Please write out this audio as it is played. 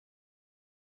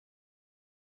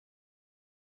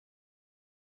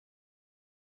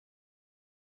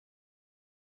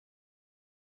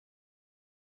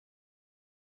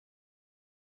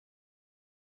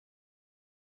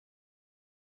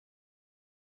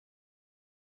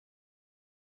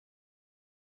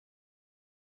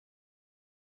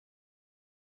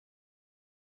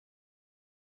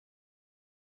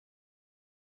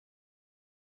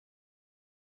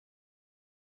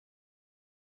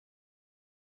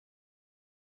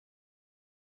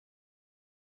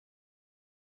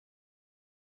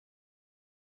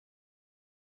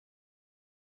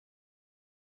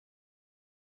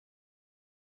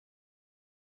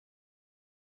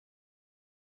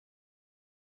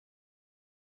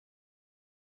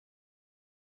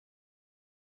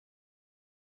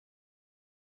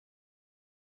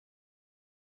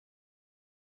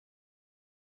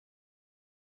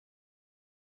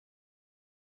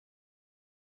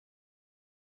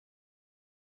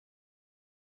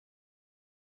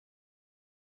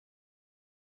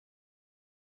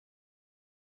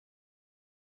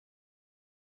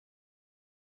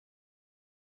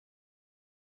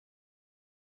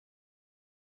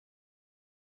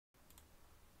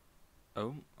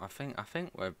Oh, I think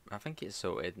it's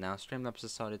sorted now. Streamlabs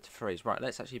decided to freeze. Right,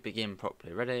 let's actually begin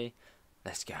properly. Ready?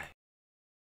 Let's go.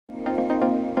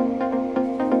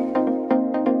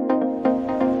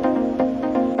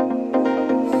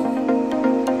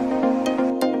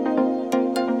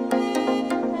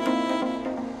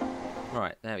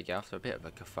 Right, there we go. After a bit of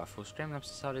a kerfuffle, Streamlabs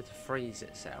decided to freeze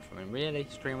itself. I mean, really,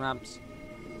 Streamlabs,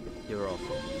 you're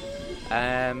awful.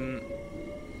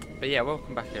 But yeah,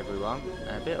 welcome back everyone.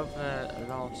 A bit of a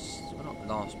not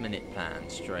last minute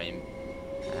planned stream.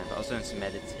 But I was doing some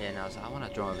editing. I was like, I want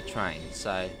to drive a train,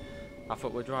 so I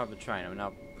thought we'd drive a train. I mean,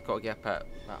 I've got to get up at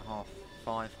about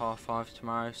half five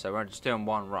tomorrow, so we're just doing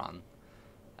one run.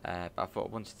 But I thought I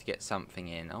wanted to get something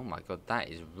in. Oh my god, that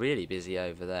is really busy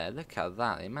over there. Look at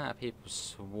that, the amount of people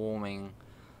swarming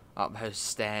up those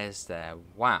stairs there.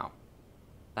 Wow,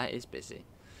 that is busy.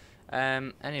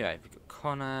 Anyway, we've got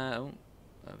Connor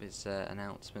of his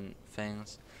announcement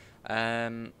things.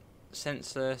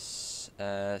 Senseless,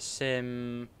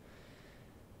 Sim.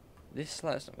 This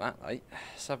light's not that light.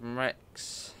 Southern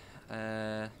Rex.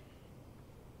 How's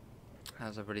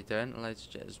everybody doing? Loads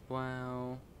of jet as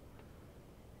well.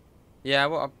 Yeah,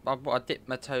 well, I dipped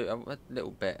my toe a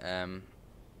little bit.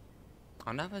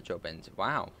 Another job into.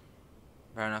 Wow.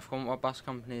 Fair enough. What bus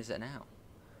company is it now?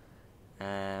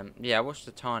 Yeah, I watched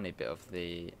a tiny bit of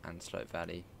the Antelope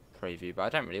Valley preview, but I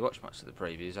don't really watch much of the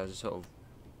previews. I just sort of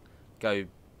go,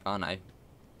 I don't know,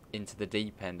 into the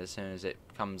deep end as soon as it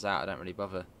comes out. I don't really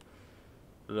bother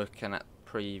looking at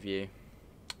preview.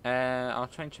 Our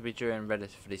train should be due in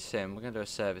relatively soon. We're going to do a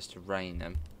service to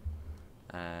Rainham.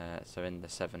 So in the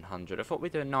 700. I thought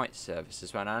we'd do a night service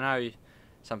as well. And I know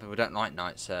some people don't like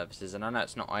night services, and I know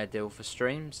it's not ideal for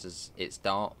streams as it's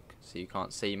dark, so you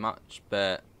can't see much,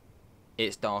 but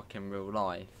it's dark in real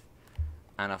life.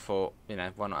 And I thought, you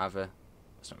know, why not have a,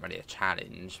 it's not really a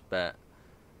challenge, but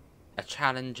a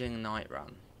challenging night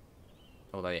run.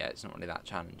 Although, yeah, it's not really that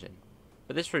challenging.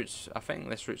 But this route's, I think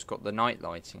this route's got the night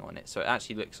lighting on it, so it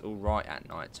actually looks alright at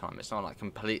night time. It's not like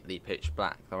completely pitch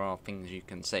black. There are things you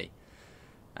can see.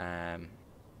 Apart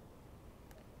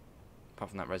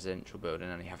from that residential building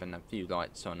only having a few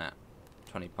lights on at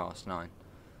 9:20.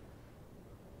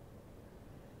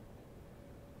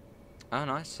 Oh,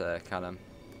 nice, Callum.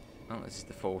 Oh, this is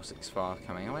the 465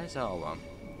 coming. Where's our one?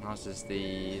 Ours is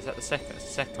the... Is that the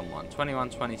second one?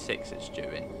 21:26 it's due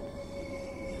in.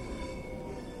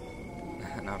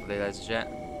 Lovely, loads of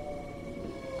jet.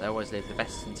 They always leave the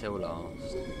best until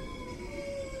last.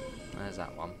 There's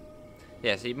that one.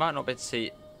 Yeah, so you might not be able to see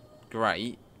it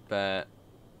great, but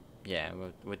yeah,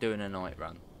 we're doing a night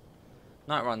run.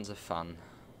 Night runs are fun.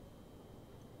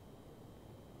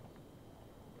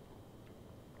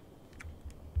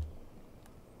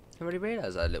 I really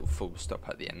realised that little full stop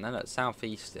at the end. Then at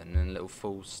Southeastern and a little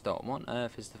full stop. What on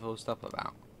earth is the full stop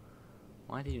about?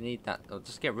 Why do you need that? Or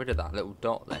just get rid of that little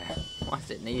dot there. Why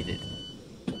is it needed?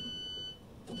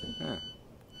 Huh.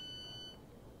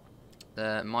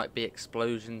 There might be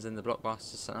explosions in the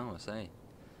blockbuster. So, oh, I see.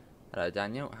 Hello,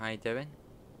 Daniel. How you doing?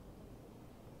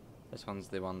 This one's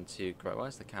the one to grow.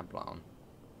 Where's the cab light on?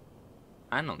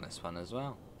 And on this one as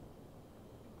well.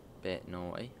 Bit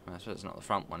naughty. Well, I suppose it's not the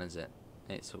front one, is it?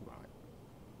 It's alright.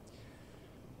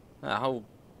 A whole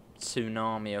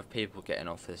tsunami of people getting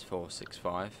off this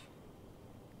 465.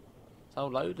 It's a whole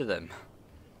load of them.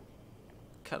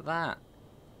 Look at that.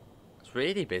 It's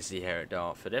really busy here at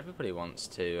Dartford. Everybody wants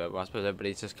to. Well, I suppose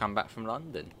everybody's just come back from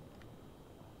London.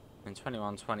 In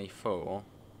 21:24.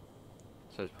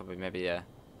 So it's probably maybe a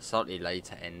slightly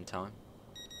later end time.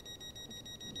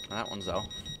 Well, that one's off.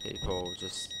 People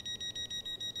just,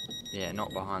 yeah,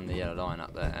 not behind the yellow line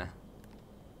up there.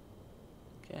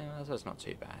 Okay, well, that's not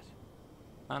too bad.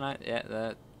 Oh no, yeah,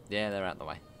 they're out the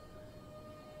way.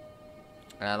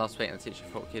 Last week the teacher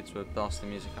thought kids were blasting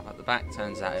music up at the back.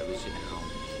 Turns out it was you. Oh,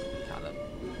 Callum.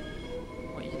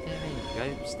 What are you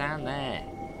doing? Go stand there.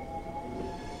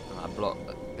 I block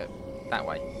that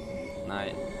way. No.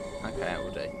 Okay, that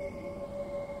will do.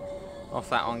 Off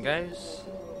that one goes.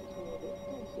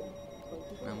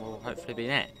 And we'll hopefully be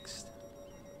next.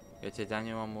 Go to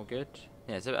Daniel one more good.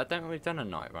 Yeah, so I don't think we've done a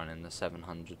night run in the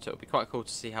 700, so it'll be quite cool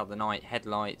to see how the night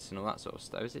headlights and all that sort of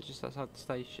stuff. Is it just outside the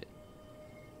station?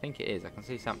 I think it is. I can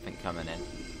see something coming in.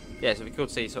 Yeah, so it'll be cool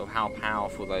to see sort of how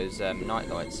powerful those night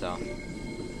lights are.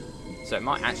 So it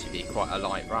might actually be quite a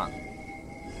light run.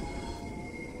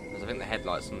 Because I think the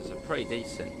headlights on this are pretty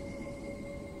decent.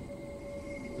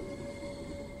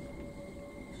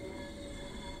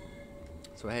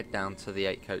 So we'll head down to the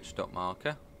 8 coach stop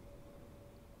marker.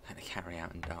 And to carry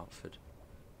out in Dartford.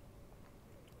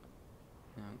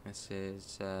 This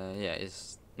is, yeah, it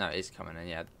is coming in,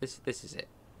 yeah, this is it.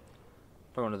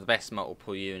 Probably one of the best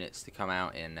multiple units to come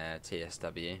out in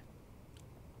TSW.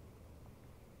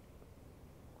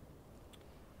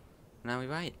 Now we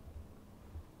wait.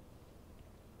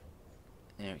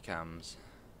 Here it comes.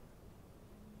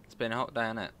 It's been a hot day,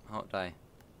 hasn't it? A hot day.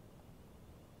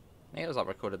 I think it was like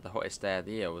recorded the hottest day of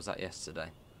the year, or was that yesterday?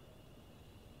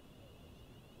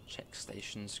 Check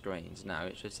station screens. No,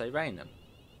 it should say Raynham.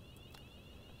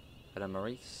 Hello,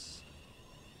 Maurice.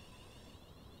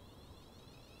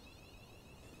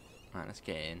 Right, let's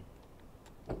get in.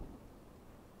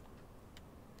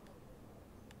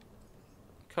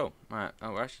 Cool. Right.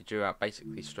 Oh, we're actually due out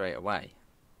basically straight away.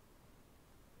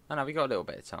 Oh no, we got a little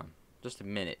bit of time. Just a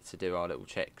minute to do our little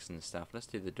checks and stuff. Let's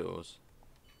do the doors.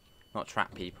 Not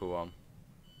trap people on.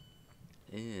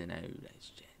 Ew, no, let's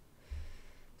check.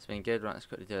 It's been good. Right, let's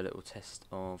quickly do a little test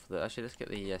of the... Actually, let's get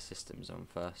the systems on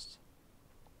first.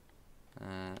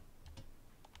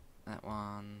 That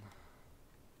one.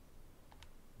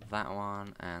 That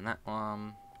one. And that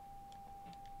one.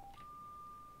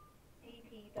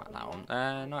 What, that one?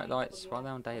 Night lights. Why are they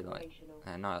on daylight?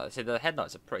 Night lights. See, the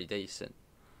headlights are pretty decent.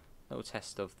 Little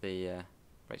test of the...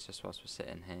 Wait, just whilst we're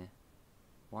sitting here.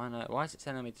 Why not? Why is it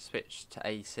telling me to switch to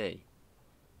AC?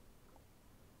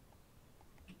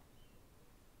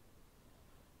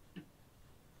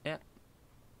 Yeah.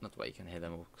 Not the way you can hear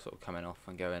them all sort of coming off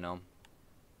and going on.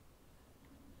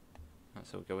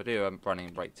 That's all good. We'll do a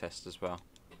running brake test as well.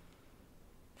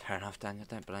 Fair enough, Daniel.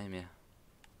 Don't blame you.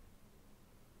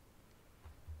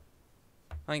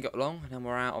 I ain't got long, and then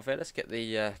we're out of it. Let's get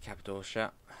the cab door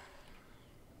shut.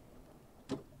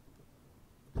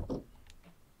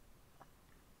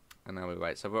 And now we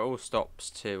wait. So we're all stops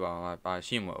to. I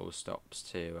assume we're all stops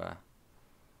to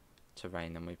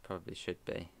Raynham. We probably should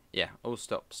be. Yeah, all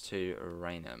stops to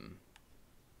Raynham.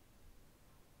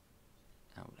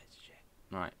 Oh, let's check.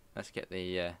 Right, let's get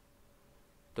the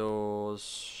doors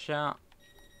shut.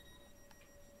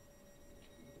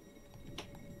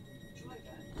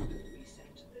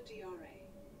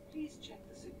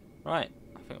 Right,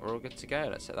 I think we're all good to go.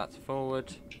 Let's set that to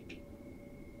forward.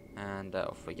 And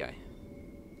off we go.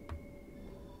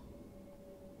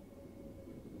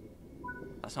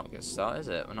 That's not a good start, is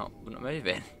it? We're not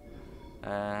moving.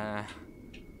 Hang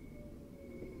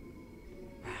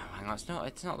on,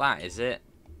 it's not that, is it?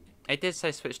 It did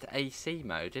say switch to AC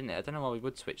mode, didn't it? I don't know why we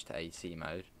would switch to AC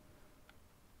mode.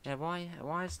 Yeah,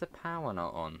 why is the power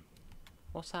not on?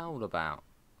 What's that all about?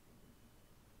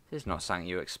 This is not something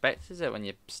you expect, is it, when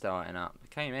you're starting up? It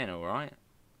came in alright.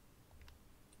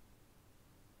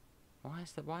 Why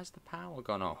is the power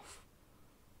gone off?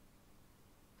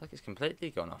 It's like it's completely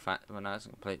gone off. Well, no, it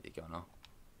hasn't completely gone off.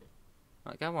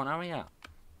 Right, go on, hurry up.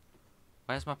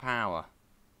 Where's my power?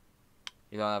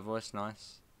 You like that voice?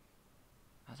 Nice.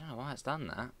 I don't know why it's done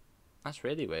that. That's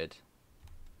really weird.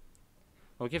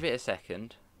 We'll give it a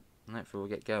second, and hopefully we'll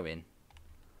get going.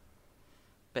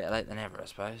 Better late than ever, I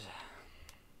suppose.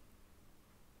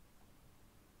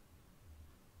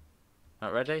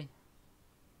 Right, ready?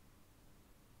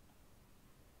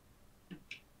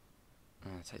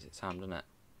 Oh, it takes its time, doesn't it?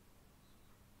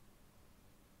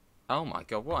 Oh my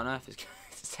god, what on earth is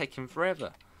it's taking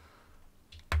forever?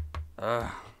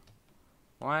 Why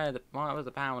was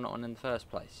the power not on in the first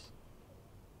place?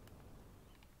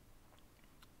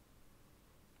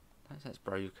 Don't say it's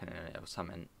broken in it or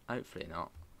something. Hopefully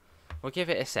not. We'll give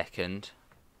it a second.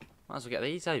 Might as well get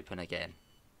these open again.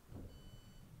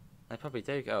 They probably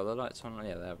do go. Oh, the lights on.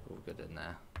 Yeah, they're all good in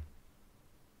there.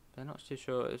 They're not too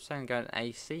sure. It's saying go in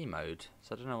AC mode,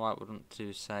 so I don't know why it wouldn't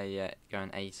to say go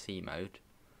in AC mode.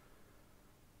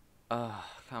 Oh,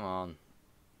 come on.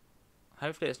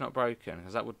 Hopefully it's not broken,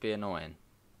 because that would be annoying.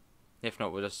 If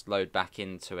not, we'll just load back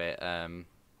into it.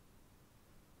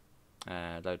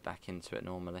 Load back into it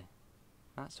normally.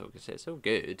 That's all good. It's all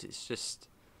good. It's just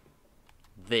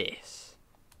this.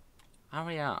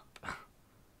 Hurry up.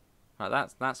 Right,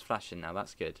 that's flashing now.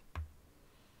 That's good.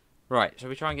 Right, shall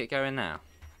we try and get going now?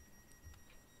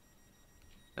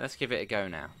 Let's give it a go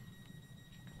now.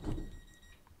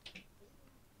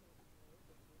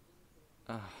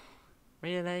 Oh,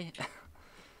 really?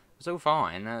 It's all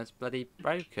fine. It's bloody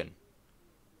broken.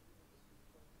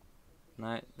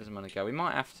 No, it doesn't want to go. We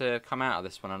might have to come out of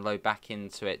this one and load back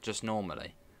into it just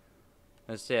normally.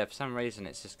 Because, yeah, for some reason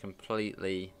it's just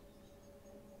completely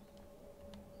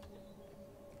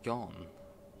gone.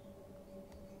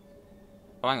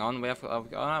 Oh, hang on. Oh,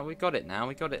 no, we got it now.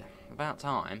 We got it. About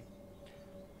time.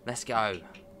 Let's go.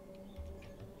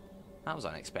 That was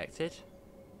unexpected.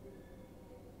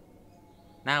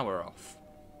 Now we're off.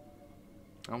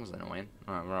 That was annoying.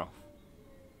 Alright, we're off.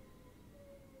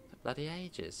 Bloody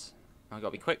ages. I've got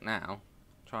to be quick now.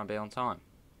 Try and be on time.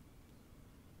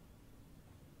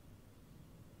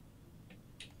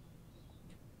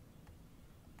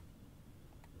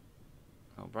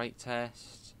 brake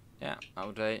test. Yeah,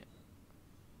 that'll do.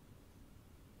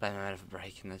 Blame him for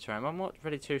breaking the tram. I'm not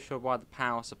really too sure why the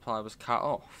power supply was cut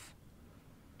off.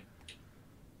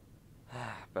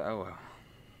 But oh well.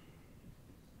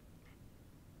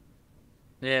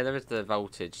 Yeah, there is the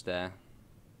voltage there.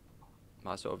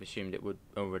 I sort of assumed it would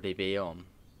already be on.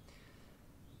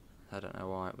 I don't know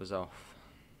why it was off.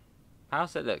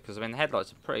 How's it look? Because I mean the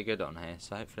headlights are pretty good on here,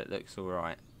 so hopefully it looks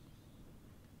alright.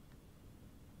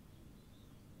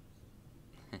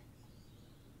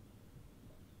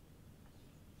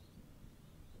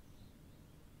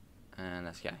 And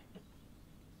let's go.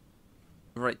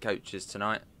 Right coaches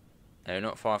tonight. No,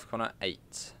 not 5 Connor,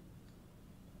 8.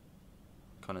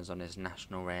 Connor's on his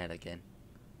national rail again.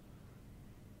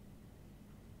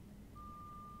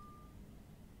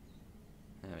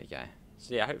 There we go.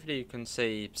 So yeah, hopefully you can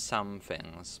see some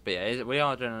things. But yeah, we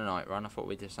are doing a night run. I thought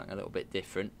we'd do something a little bit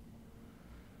different.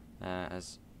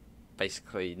 As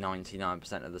basically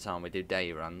 99% of the time we do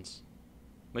day runs.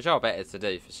 Which are better to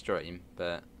do for stream,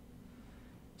 but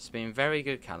it's been very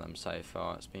good, Callum, so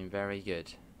far. It's been very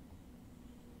good.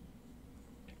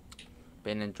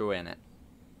 Been enjoying it.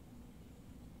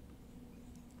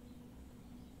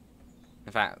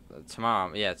 In fact,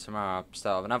 tomorrow I'll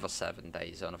start another 7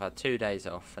 days on. I've had 2 days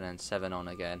off and then 7 on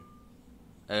again.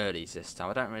 Earlies this time.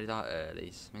 I don't really like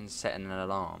earlies. It means setting an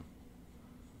alarm.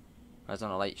 Whereas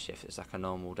on a late shift, it's like a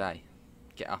normal day.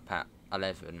 Get up at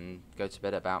 11 and go to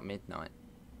bed about midnight.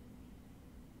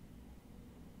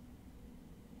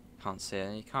 Can't see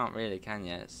it. You can't really, can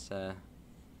you? It's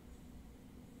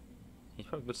you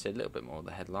probably would see a little bit more of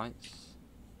the headlights.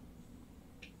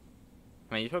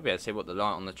 I mean, you'd probably be able to see what the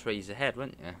light on the trees ahead,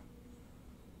 wouldn't you?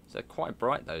 So they're quite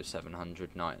bright, those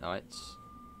 700 night lights.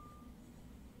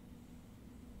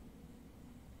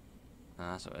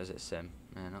 Oh, that's what is it, Sim?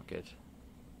 Yeah, not good.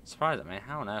 Surprised at me.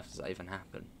 How on earth does that even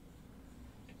happen?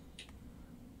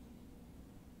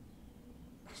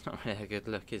 It's not really a good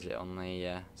look, is it, on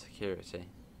the security?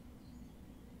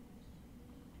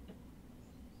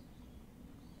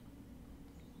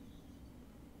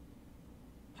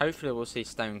 Hopefully we'll see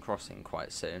Stone Crossing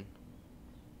quite soon.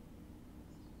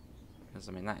 Because,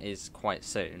 I mean, that is quite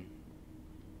soon.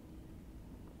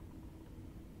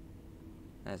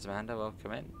 There's Amanda,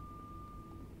 welcome in.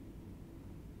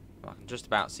 Well, I can just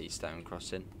about see Stone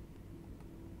Crossing.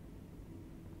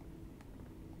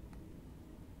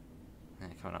 Yeah,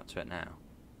 coming up to it now.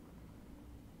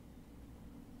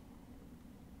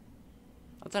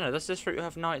 I don't know, does this route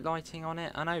have night lighting on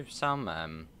it? I know some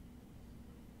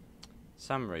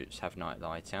routes have night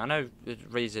lighting. I know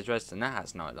Riza Dresden, that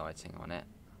has night lighting on it.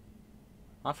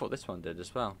 I thought this one did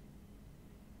as well.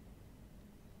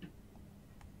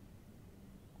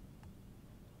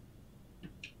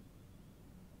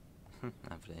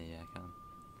 Lovely, yeah, come on.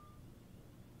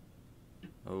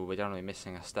 Oh, we don't want to be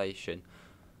missing a station.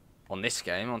 On this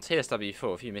game, on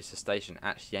TSW4, if you miss a station, it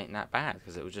actually ain't that bad,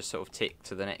 because it will just sort of tick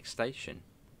to the next station.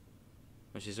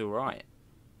 Which is alright.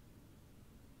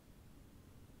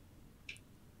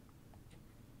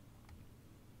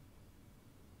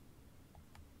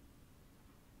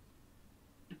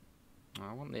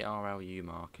 I want the RLU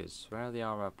markers. Where are the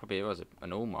RL? Probably it was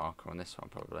an all marker on this one,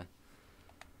 probably.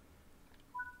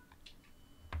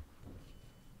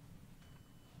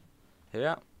 Here we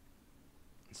are.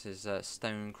 This is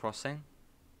Stone Crossing.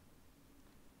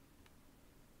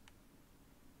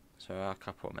 So we're a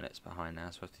couple of minutes behind now,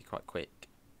 so we have to be quite quick.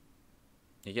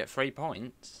 You get 3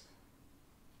 points.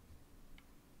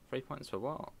 3 points for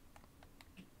what?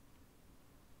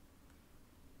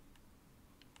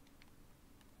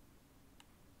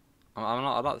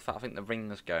 I like the fact I think the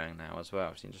ring's going now as well,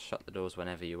 so you can just shut the doors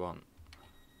whenever you want.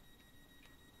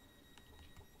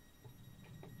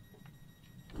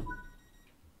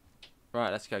 Right,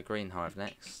 let's go Green Hive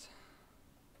next.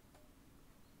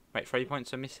 Wait, 3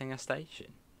 points for missing a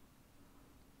station.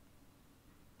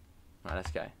 Right,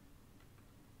 let's go.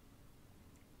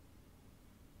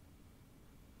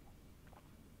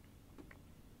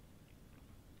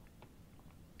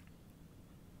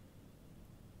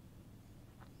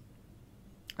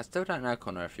 I still don't know,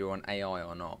 Connor, if you're on AI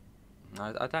or not.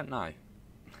 I don't know.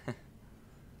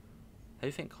 Who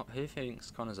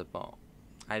thinks Connor's a bot?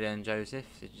 How you doing, Joseph?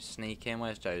 Did you sneak in?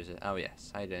 Where's Joseph? Oh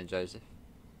yes. How you doing, Joseph?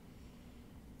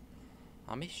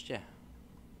 I missed you.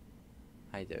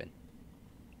 How you doing?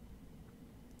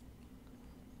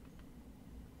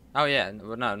 Oh yeah.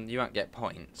 Well, no, you won't get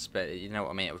points, but you know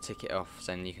what I mean. It will tick it off,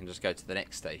 so then you can just go to the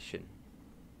next station,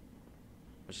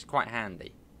 which is quite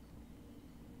handy.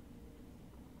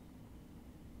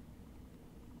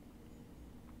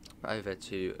 Over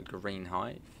to Green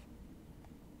Hive.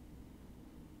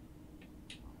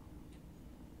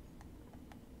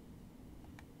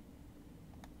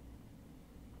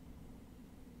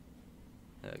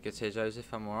 Good to hear,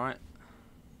 Joseph. I'm alright.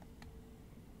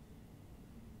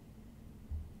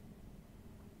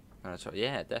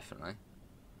 Yeah, definitely.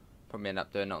 Probably end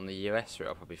up doing it on the US route.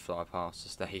 I'll probably fly past the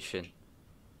station.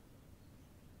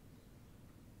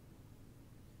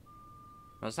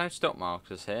 There's no stop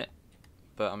markers here,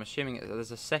 but I'm assuming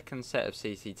there's a second set of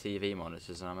CCTV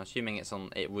monitors, and I'm assuming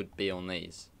it would be on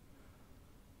these.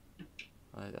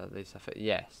 At least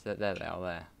yes, there they are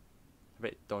there. A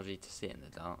bit dodgy to see in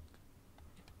the dark.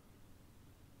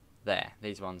 There,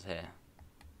 these ones here.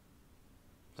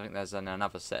 I think there's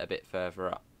another set a bit further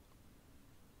up.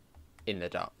 In the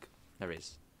dark. There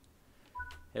is.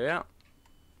 Here we are.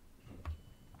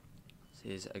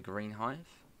 This is a green hive.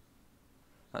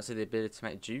 That's the ability to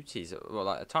make duties, well,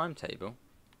 like a timetable.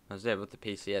 As there with the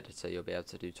PC editor, you'll be able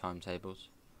to do timetables,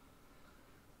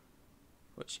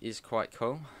 which is quite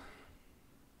cool.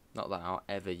 Not that I'll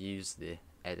ever use the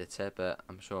editor, but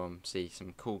I'm sure I'll see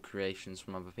some cool creations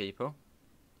from other people.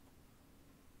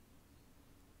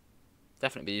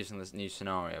 Definitely be using this new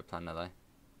scenario planner though.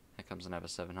 Here comes another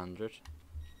 700.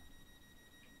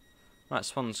 Right,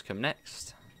 swans come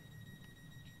next.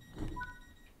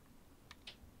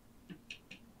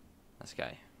 Let's go.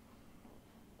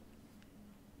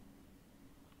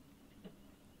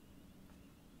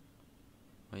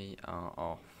 We are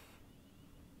off.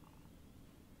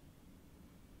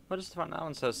 What does the front? That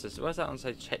one says this. Where's that one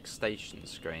say check station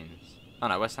screens? Oh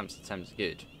no, West Hampstead Thames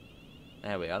good.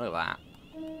 There we are, look at that.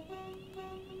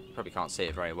 Probably can't see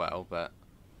it very well, but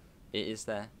it is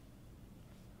there.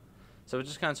 So we're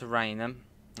just going to rain them.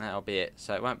 That'll be it.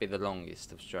 So it won't be the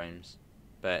longest of streams,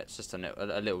 but it's just a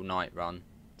little night run.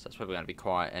 So it's probably going to be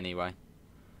quiet anyway.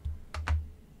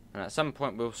 And at some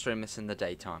point we'll stream this in the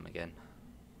daytime again.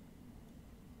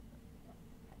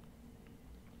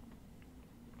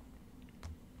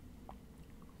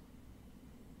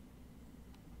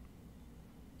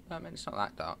 I mean, it's not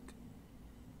that dark.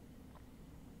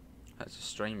 That's a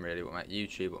stream really, what makes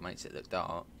YouTube what makes it look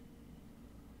dark.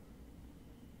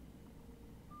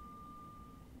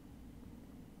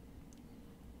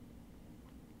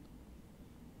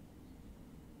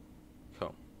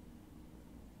 Cool.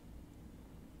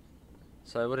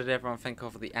 So what did everyone think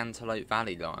of the Antelope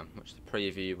Valley line, which the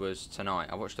preview was tonight?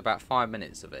 I watched about 5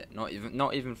 minutes of it, not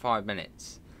even 5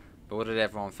 minutes. But what did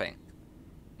everyone think?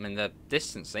 I mean, the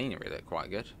distance scenery looked quite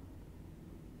good.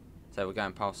 So we're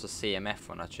going past the CMF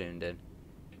when I tuned in.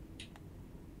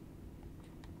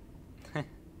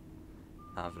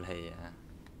 Lovely,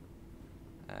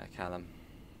 Callum.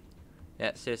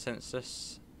 Yeah, see a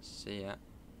census. See ya.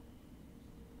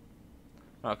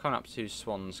 Right, coming up to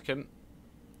Swanscombe.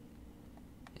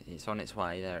 It's on its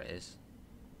way, there it is.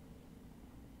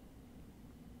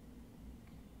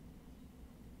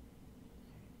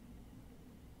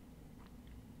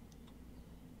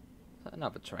 Is that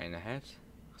another train ahead?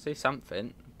 I see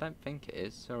something. I don't think it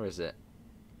is, or is it?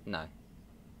 No.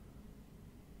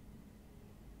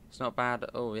 It's not bad.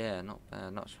 Oh yeah, not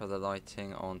bad. Not for the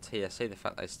lighting on TSC. The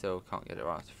fact they still can't get it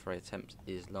right after 3 attempts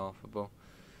is laughable.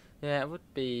 Yeah, it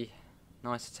would be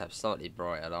nice to have slightly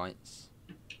brighter lights.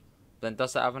 Then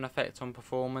does that have an effect on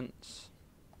performance?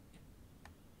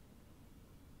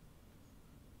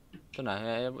 Don't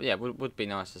know. Yeah, would be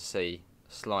nice to see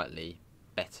slightly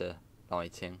better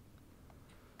lighting.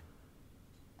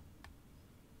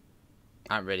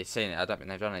 I haven't really seen it. I don't think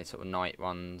they've done any sort of night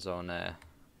ones on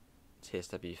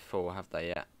TSW4, have they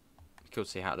yet? Cool to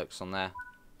see how it looks on there.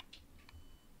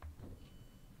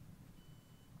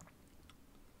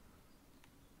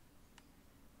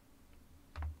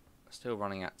 Still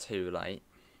running at too late.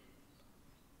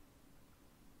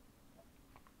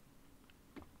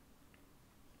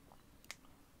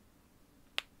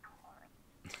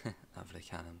 Lovely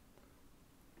cannon.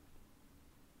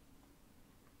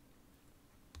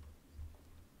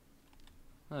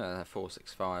 Oh,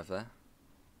 465 there.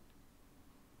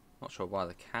 Not sure why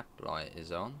the cab light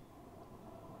is on.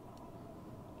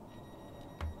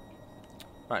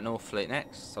 Right, Northfleet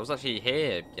next. I was actually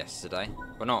here yesterday.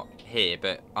 Well, not here,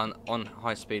 but on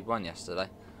High Speed 1 yesterday.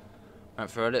 Went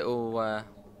for a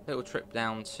little trip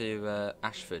down to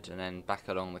Ashford and then back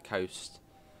along the coast,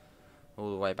 all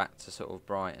the way back to sort of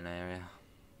Brighton area.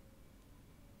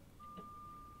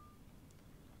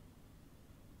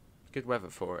 Good weather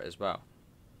for it as well.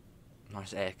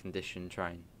 Nice air-conditioned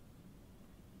train.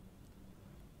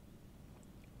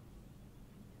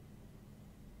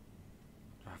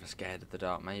 Rather scared of the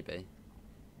dark, maybe.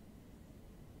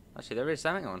 Actually, there is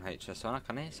something on HS1. I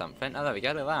can hear something. Oh, there we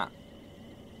go. Look at that.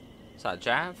 Is that a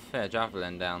Jav? Yeah,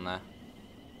 Javelin down there.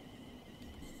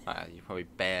 You probably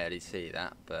barely see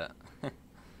that, but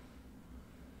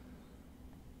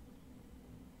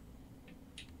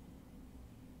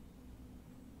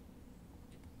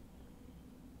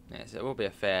Yes, it will be a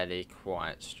fairly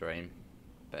quiet stream,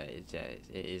 but it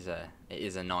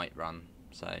is a night run,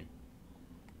 so.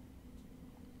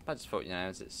 I just thought, you know,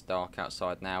 as it's dark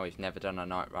outside now, we've never done a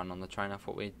night run on the train. I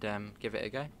thought we'd give it a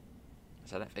go.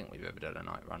 So I don't think we've ever done a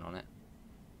night run on it.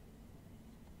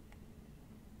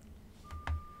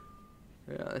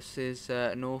 Yeah, this is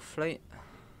Northfleet.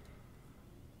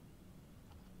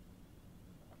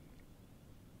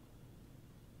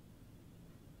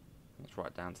 It's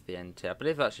right down to the end here. I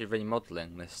believe they're actually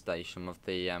remodelling this station with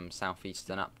the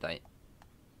Southeastern update.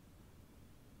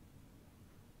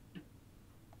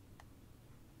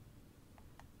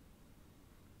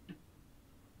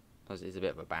 Because it's a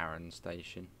bit of a barren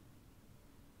station.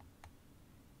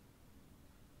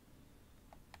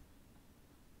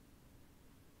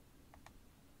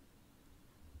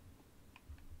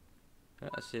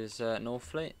 This is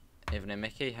Northfleet. Evening,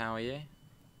 Mickey. How are you?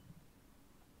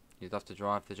 You'd love to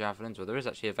drive the Javelins? Well, there is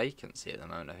actually a vacancy at the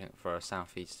moment, I think, for a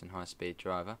Southeastern high-speed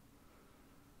driver.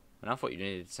 And I thought you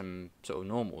needed some sort of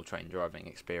normal train driving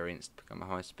experience to become a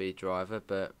high-speed driver,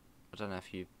 but I don't know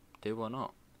if you do or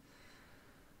not.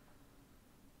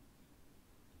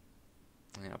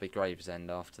 I think I'll be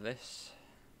Gravesend after this.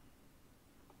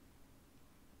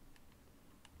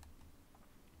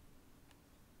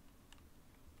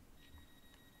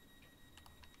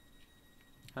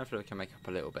 Hopefully we can make up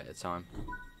a little bit of time.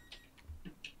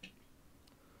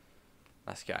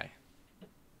 Let's go.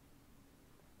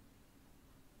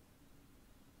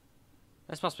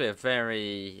 This must be a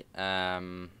very,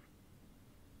 not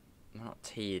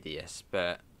tedious,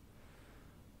 but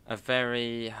a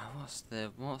very,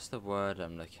 what's the word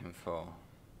I'm looking for?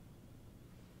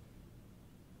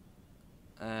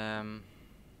 I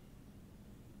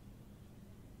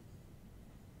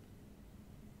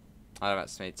don't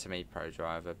have to me pro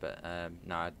driver, but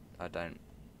no, I don't.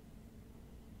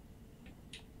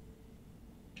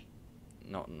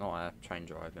 Not a train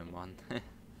driving one.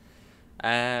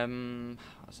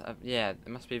 So, yeah, it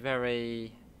must be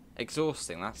very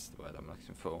exhausting. That's the word I'm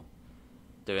looking for.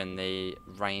 Doing the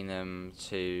Rainham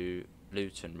to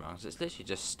Luton runs. It's literally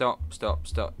just stop, stop,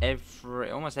 stop.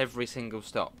 Almost every single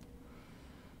stop,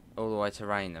 all the way to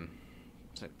Rainham.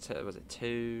 So was it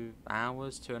 2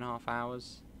 hours, 2.5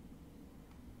 hours?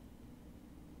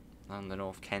 On the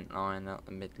North Kent line, up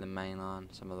the Midland Main line,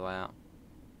 some of the way up.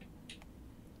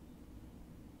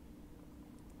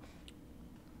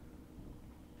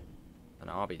 And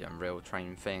I'll be doing real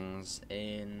train things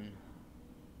in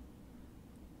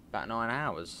about 9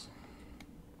 hours.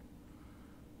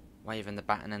 Waving the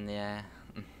baton in the air.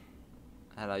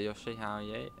 Hello Yoshi, how are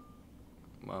you?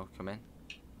 Welcome in.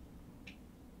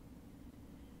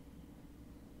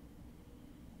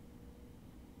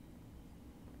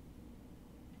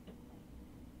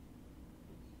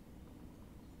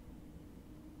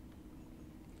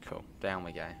 Cool, down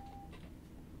we go.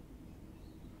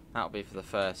 That'll be for the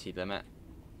 30 limit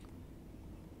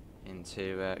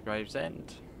into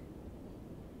Gravesend.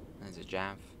 There's a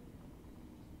Jav.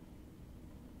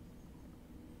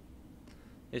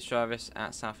 Is Travis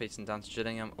at Southeastern down to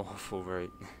Gillingham? Awful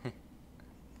route.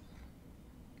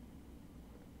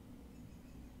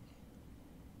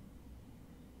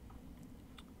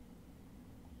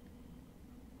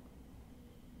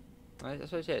 I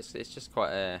suppose, yeah, it's just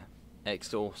quite a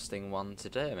exhausting one to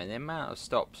do. I mean, the amount of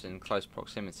stops in close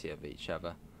proximity of each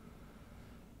other.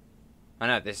 I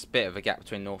know there's a bit of a gap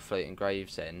between Northfleet and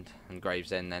Gravesend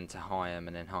then to Higham,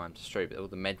 and then Higham to Street, but all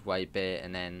the Medway bit,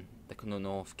 and then the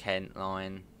North Kent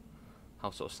line,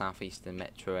 whole sort of Southeastern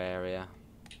metro area.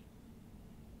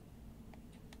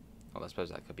 Well, I suppose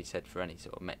that could be said for any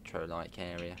sort of metro-like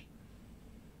area.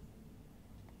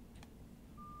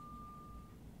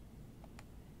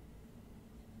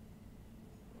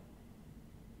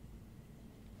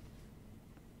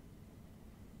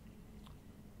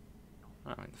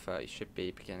 I think the 30 should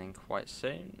be beginning quite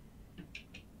soon.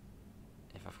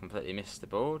 If I've completely missed the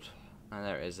board. And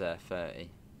there it is there,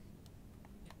 30.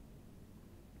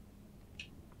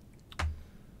 And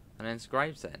then it's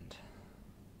Gravesend.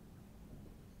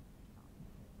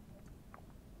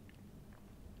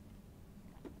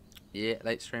 Yeah,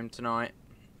 late stream tonight.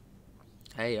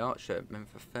 Hey Archer, been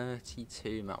for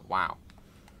 32 months. Wow.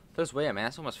 Feels weird, man.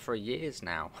 That's almost 3 years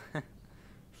now.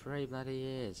 3 bloody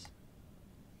years.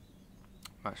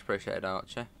 Much appreciated,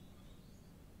 Archer.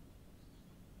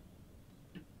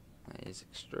 That is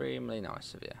extremely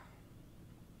nice of you.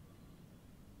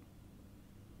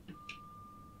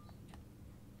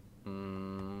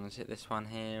 Is it this one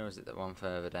here, or is it the one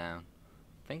further down?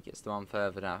 I think it's the one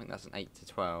further down. I think that's an 8 to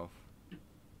 12.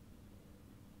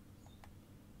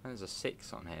 There's a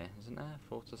 6 on here, isn't there?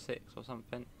 4 to 6 or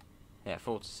something? Yeah,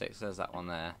 4 to 6. There's that one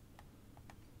there.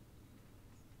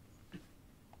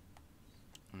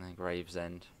 And then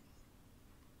Gravesend.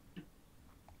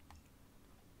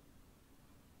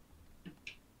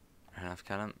 Fair enough,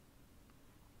 Callum.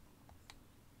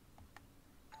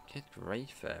 Good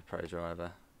grief there, Pro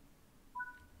Driver.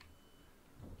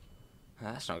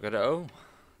 That's not good at all.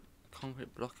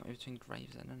 Concrete block between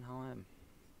Gravesend and Higham.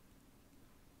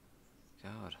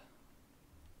 God.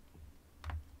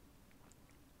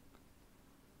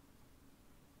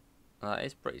 Well, that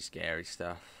is pretty scary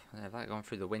stuff. Yeah, that going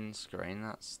through the windscreen,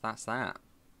 that's that.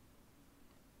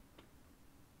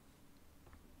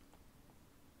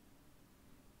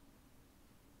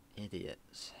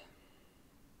 Idiots.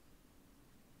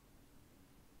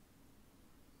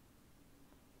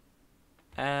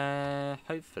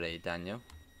 Hopefully, Daniel.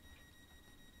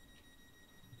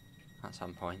 At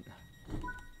some point.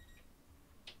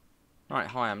 Right,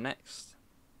 hi, I'm next.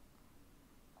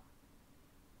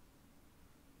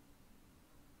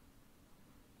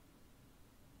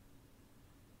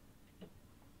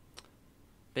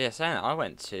 But yeah, saying that, I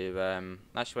went to,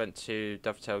 actually went to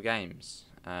Dovetail Games.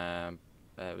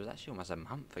 It was actually almost a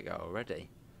month ago already.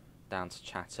 Down to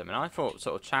Chatham. And I thought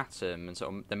sort of Chatham and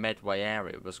sort of the Medway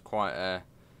area was quite a,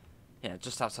 you know,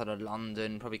 just outside of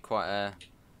London, probably quite a,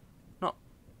 not,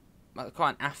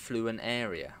 quite an affluent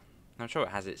area. I'm sure it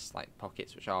has its like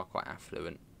pockets which are quite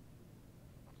affluent.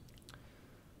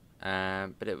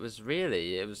 But it was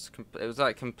really, it was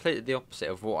like completely the opposite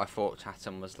of what I thought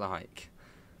Chatham was like.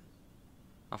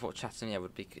 I thought Chatham, yeah,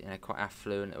 would be, you know, quite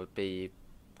affluent. It would be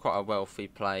quite a wealthy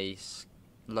place,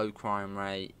 low crime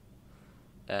rate,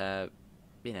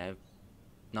 you know,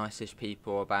 nice-ish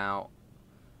people about.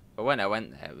 But when I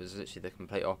went there, it was literally the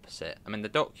complete opposite. I mean, the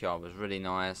dockyard was really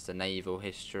nice. The naval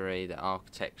history, the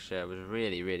architecture was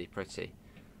really, really pretty.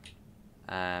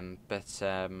 What's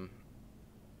going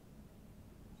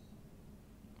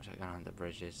under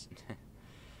bridges?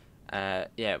 Yeah,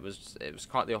 it was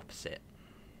quite the opposite.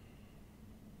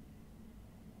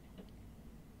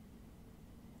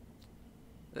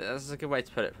 That's a good way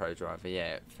to put it, Pro Driver.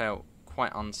 Yeah, it felt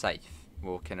quite unsafe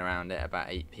walking around at about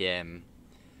 8 PM,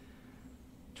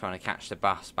 trying to catch the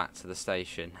bus back to the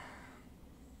station.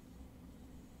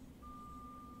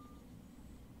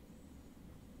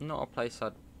 Not a place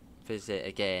I'd visit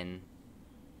again,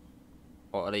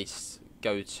 or at least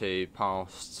go to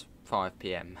past 5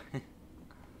 PM.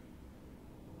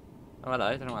 Oh, hello,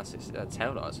 I don't know why it's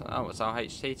tail lights. Oh, it's our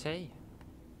HTT.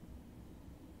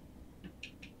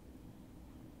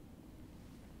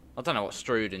 I don't know what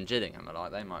Strood and Gillingham are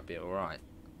like. They might be alright.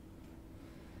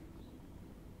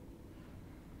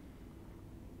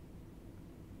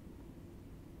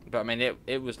 But I mean,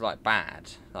 it was like bad.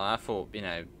 Like, I thought, you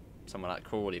know, someone like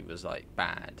Crawley was like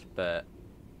bad, but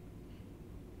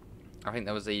I think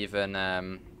there was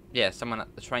even yeah, someone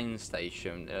at the train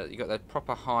station. You got the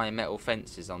proper high metal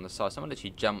fences on the side. Someone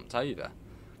literally jumped over,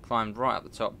 climbed right up the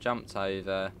top, jumped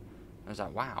over. I was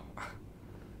like, wow.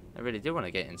 I really do want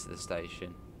to get into the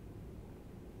station.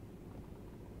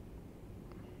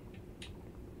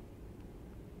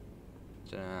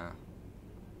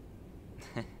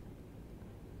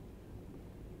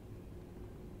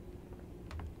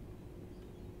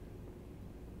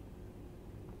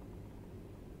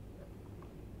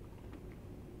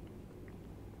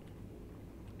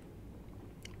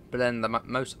 But then the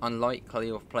most unlikely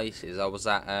of places, I was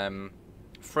at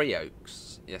Three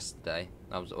Oaks yesterday.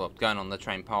 I was going on the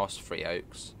train past Three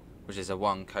Oaks, which is a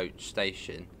one-coach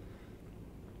station.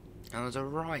 And it was a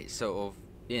right sort of,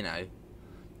 you know,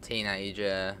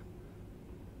 teenager,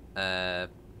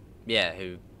 yeah,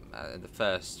 who the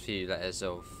first few letters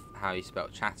of how you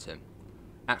spelt Chatham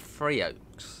at Three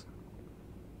Oaks.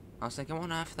 I was thinking, what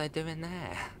on earth are they doing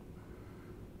there?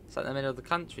 It's like the middle of the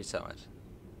countryside.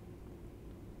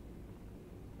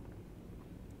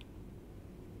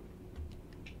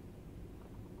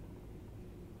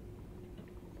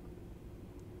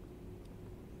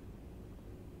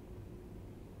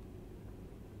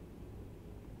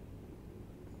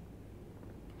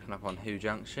 Up on Who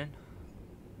Junction.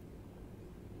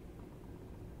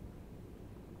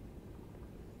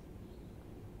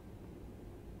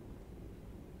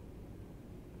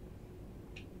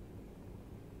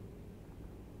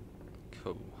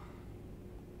 Cool.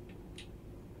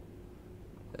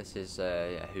 This is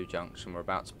yeah, Who Junction we're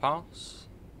about to pass.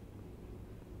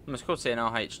 It's cool to see an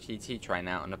RHTT train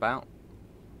out and about.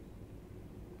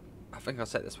 I think I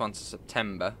set this one to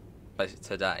September, basically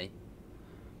today.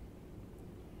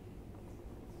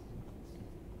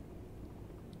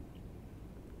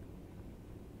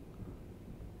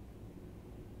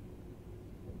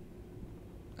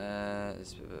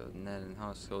 It's Ned in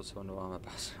high school, so I wonder why I'm a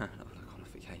bus.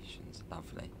 Qualifications,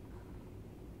 lovely.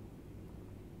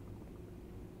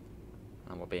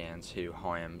 And we'll be into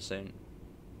Higham soon.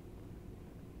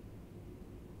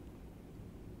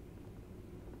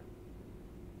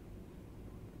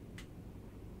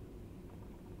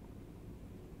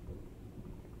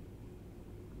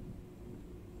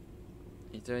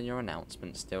 You doing your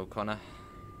announcement still, Connor?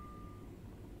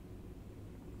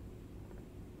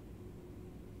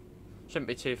 Shouldn't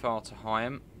be too far to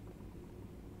Higham.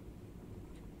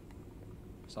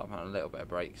 Start putting a little bit of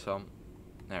brakes on.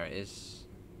 There it is.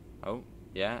 Oh,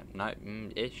 yeah, no,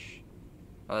 ish.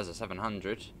 Oh, there's a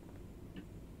 700. It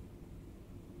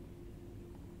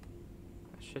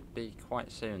should be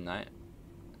quite soon though.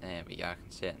 There we go, I can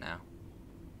see it now.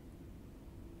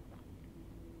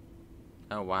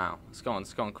 Oh wow, it's gone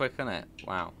quick, isn't it?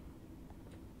 Wow.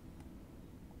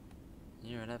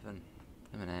 Year 11.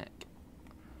 Give a heck.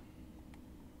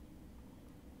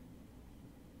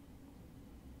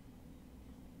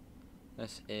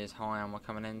 This is Higham we're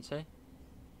coming into.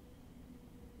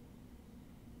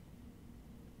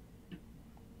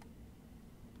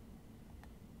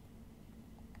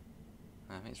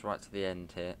 I think it's right to the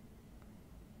end here.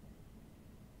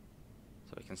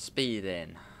 So we can speed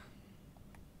in.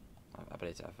 I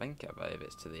believe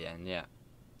it's to the end, yeah.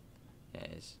 Yeah,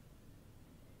 it is.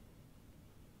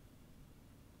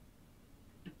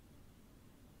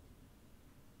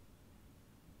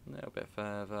 A little bit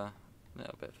further, a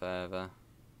little bit further.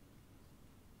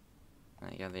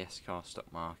 There you go, the S-car stop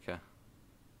marker.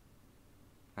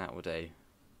 That will do.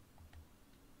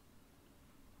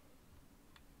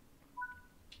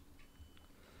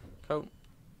 Cool.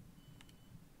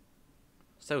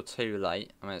 Still too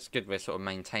late. I mean, it's good we're sort of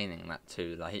maintaining that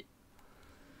too late.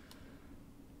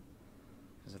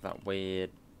 Because of that weird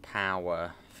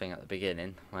power thing at the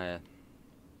beginning, where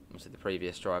obviously the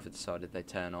previous driver decided they'd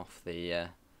turn off the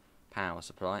power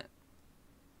supply.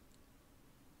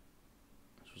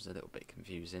 Which was a little bit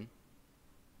confusing.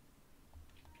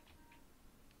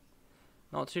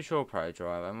 Not too sure, Pro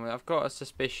Driver. I mean, I've got a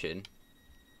suspicion.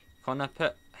 Connor,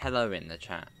 put hello in the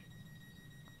chat.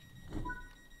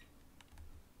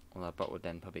 Although Bot would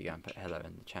then probably go and put hello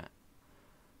in the chat.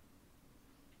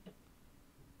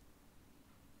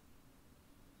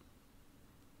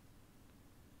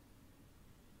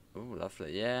 Oh,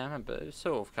 lovely. Yeah, I remember it was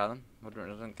sort of Callum. I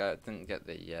didn't get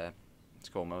the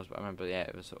score meals, but I remember, yeah,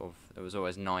 it was sort of, it was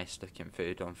always nice looking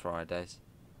food on Fridays.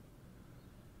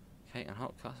 Cake and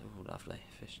hot cuts. Oh, lovely.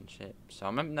 Fish and chips. So I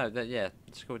remember, no, that, yeah,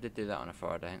 the school did do that on a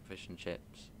Friday, I think, fish and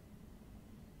chips.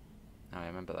 Oh, I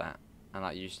remember that. And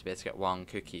like, you used to be able to get one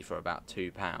cookie for about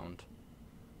 £2.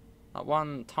 Like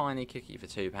one tiny cookie for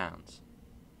 £2. But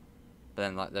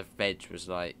then like the veg was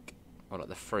like, or like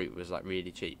the fruit was like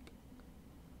really cheap.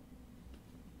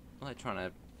 What are they trying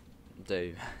to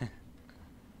do? I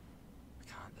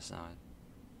can't decide.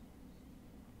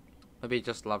 Maybe he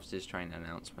just loves his train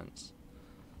announcements.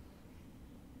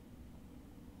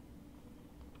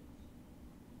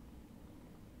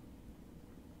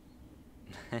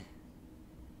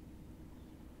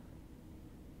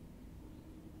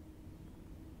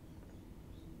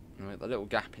 With the little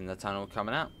gap in the tunnel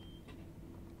coming out.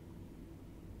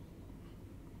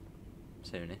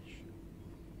 Soonish.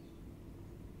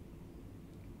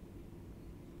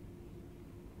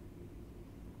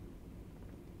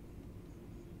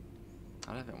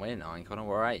 I don't think we're 9, Connor,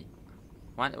 we're 8.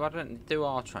 Why don't you do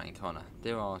our train, Connor?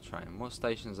 Do our train. What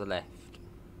stations are left?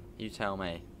 You tell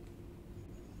me.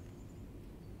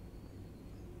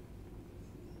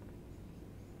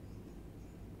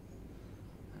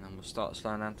 And then we'll start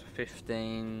slowing down to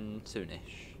 15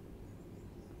 soonish.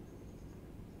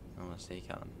 I want to see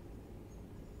Callum.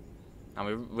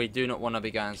 And we do not want to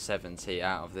be going 70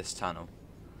 out of this tunnel.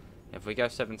 If we go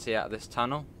 70 out of this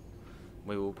tunnel,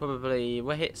 we will probably,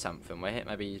 we'll hit something. We'll hit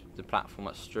maybe the platform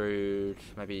at Strood,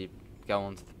 maybe go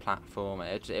onto the platform.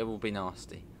 It will be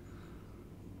nasty.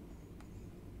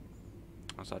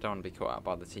 Also, I don't want to be caught out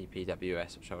by the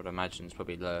TPWS, which I would imagine is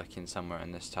probably lurking somewhere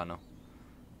in this tunnel.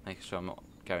 Making sure I'm not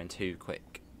going too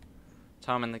quick.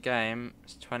 Time in the game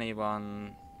is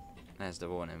 21. There's the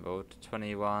warning board.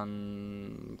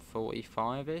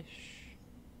 21:45-ish.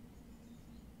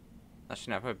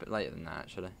 Actually, no, probably a bit later than that,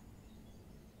 actually.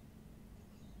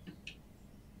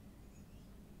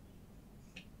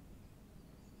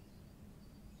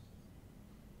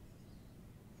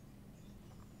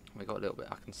 We got a little bit.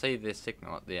 I can see the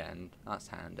signal at the end. That's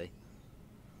handy.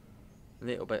 A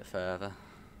little bit further.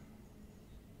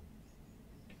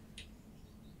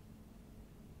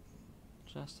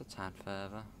 Just a tad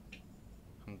further.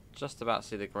 I'm just about to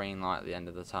see the green light at the end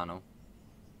of the tunnel.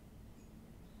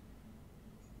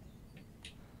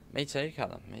 Me too,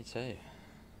 Callum. Me too.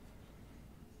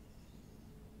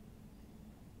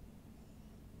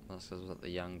 That's because I was like the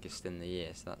youngest in the year,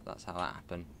 so that's how that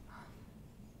happened.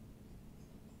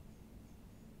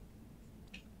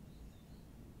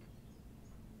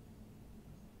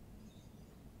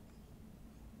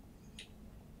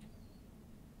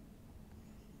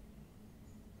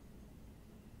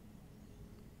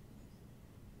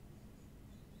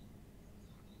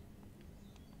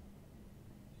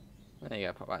 There you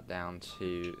go, pop that down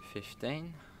to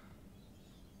 15.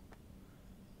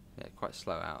 Yeah, quite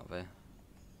slow out of here.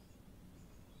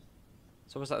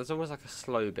 There's always like a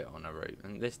slow bit on a route,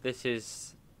 and this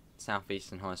is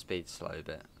Southeastern high speed slow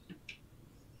bit.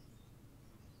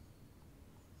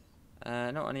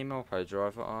 Not anymore, Pro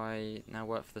Driver. I now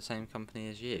work for the same company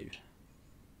as you.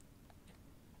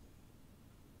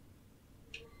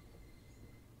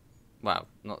 Well,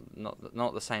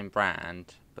 not the same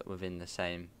brand, but within the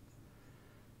same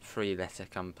 3-letter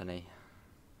company.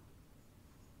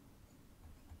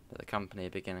 But the company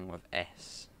beginning with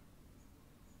S.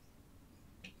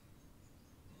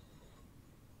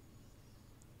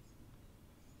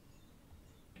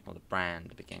 Or the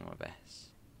brand beginning with S.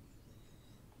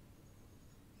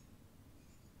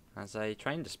 As a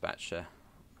train dispatcher,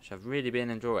 which I've really been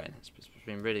enjoying. It's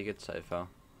been really good so far.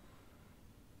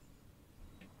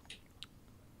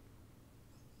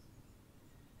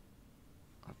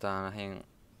 I've done, I think,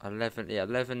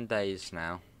 11 days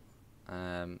now.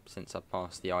 Since I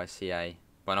passed the ICA.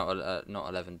 Well, not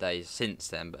 11 days since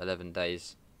then, but 11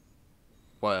 days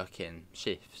working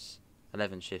shifts.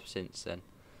 11 shifts since then.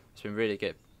 It's been really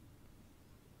good.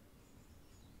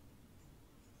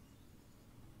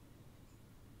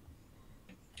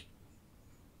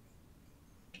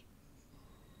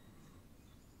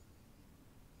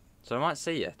 So I might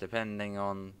see you, depending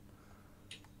on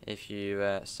if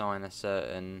you sign a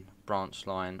certain branch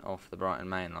line off the Brighton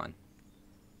main line,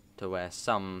 to where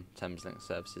some Thameslink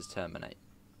services terminate.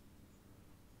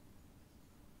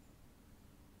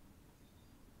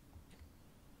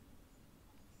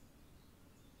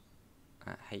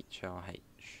 At HRH.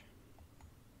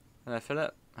 Hello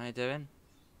Philip, how you doing?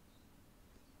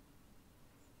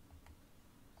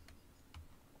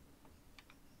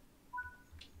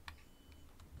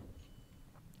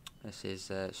 This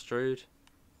is Strood.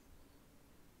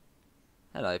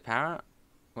 Hello Parrot.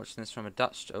 Watching this from a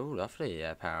Dutch... Oh, lovely,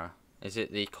 yeah, Parrot. Is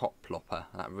it the Koplopper?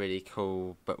 That really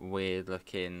cool but weird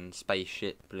looking,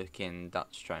 spaceship looking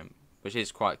Dutch train. Which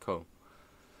is quite cool.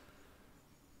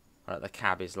 Right, the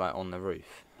cab is like on the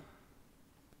roof.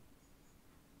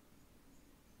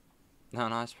 No,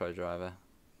 nice, Pro Driver.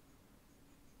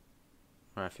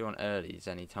 Right, if you want earlies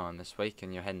any time this week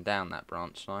and you're heading down that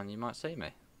branch line, you might see me.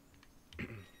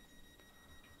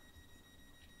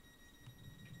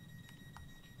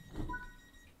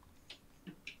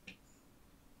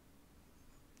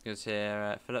 Good to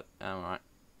hear, Philip. Alright.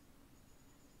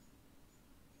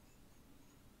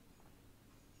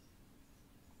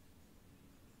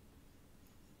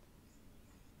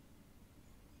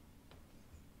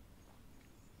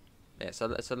 Yeah,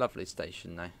 it's a lovely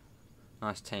station though.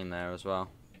 Nice team there as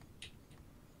well.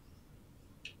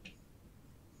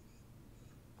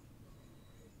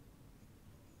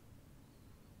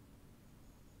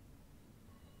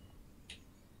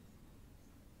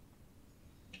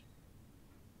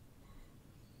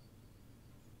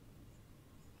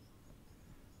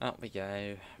 Up we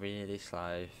go, really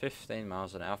slow, 15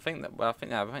 miles an hour. I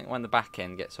think when the back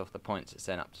end gets off the points, it's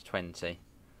then up to 20, and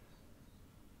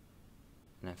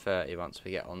then 30 once we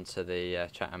get onto the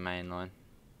Chatham main line.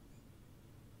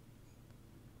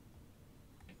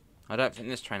 I don't think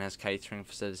this train has catering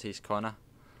facilities, Connor.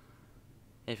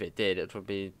 If it did, it would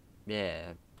be,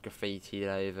 yeah, graffitied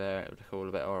over. It would look all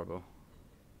a bit horrible.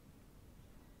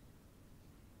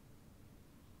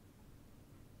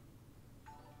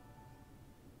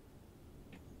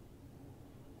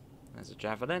 There's a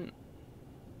Javelin.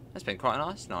 It's been quite a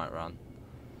nice night run.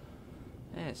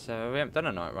 Yeah, so we haven't done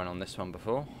a night run on this one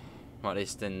before. Well, at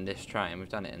least in this train. We've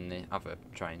done it in the other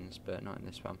trains, but not in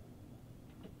this one.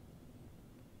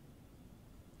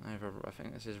 Over, I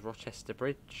think this is Rochester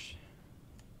Bridge.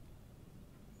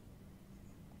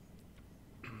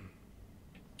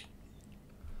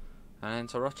 And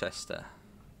into Rochester.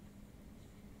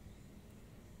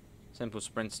 Simple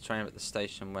sprinter train at the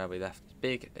station where we left.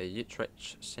 Big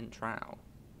Utrecht Central.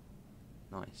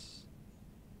 Nice.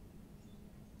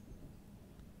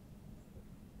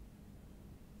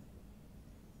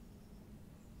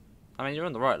 I mean, you're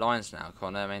on the right lines now,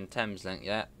 Connor. I mean, Thameslink,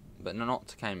 yeah, but not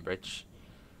to Cambridge.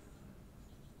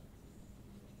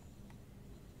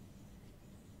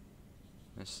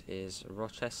 This is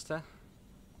Rochester.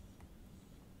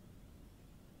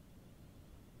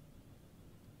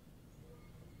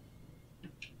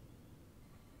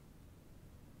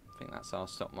 That's our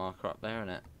stop marker up there, isn't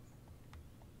it?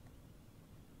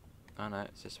 Oh no,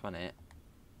 it's this one here.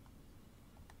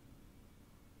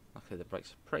 Luckily the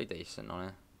brakes are pretty decent on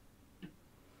it.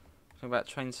 Talking about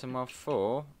train sim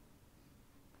 4.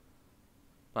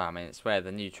 Well, I mean, it's where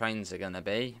the new trains are going to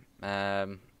be.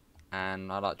 And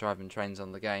I like driving trains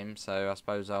on the game, so I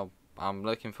suppose I'm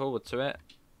looking forward to it.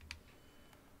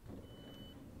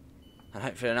 And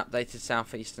hopefully an updated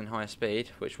Southeastern high speed,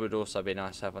 which would also be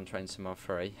nice to have on Train Sim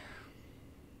 3.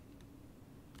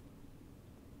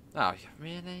 Oh,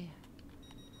 really?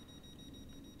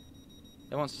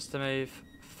 It wants us to move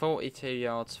 42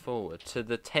 yards forward to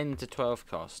the 10 to 12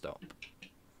 car stop.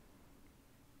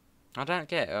 I don't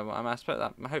get it. I expect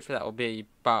that. Hopefully that will be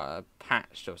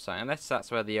patched or something. Unless that's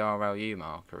where the RLU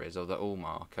marker is, or the all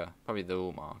marker. Probably the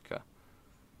all marker.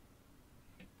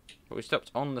 But we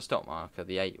stopped on the stop marker,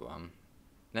 the 8 one.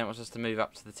 Then it wants us to move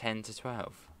up to the 10 to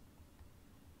 12.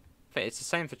 But it's the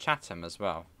same for Chatham as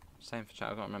well. Same for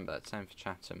Chatham. I've got to remember that. Same for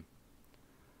Chatham.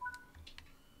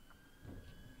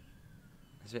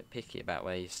 It's a bit picky about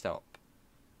where you stop.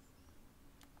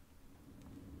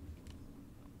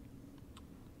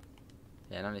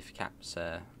 Yeah, no leaf caps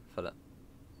full up.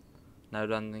 No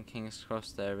London King's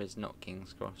Cross. There is not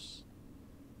King's Cross.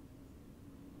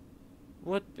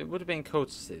 It would have been cool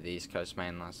to see the East Coast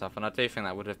mainline stuff, and I do think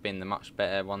that would have been the much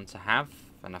better one to have,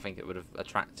 and I think it would have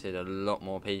attracted a lot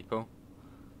more people.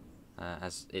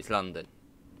 As it's London,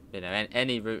 you know,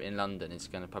 any route in London is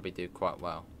going to probably do quite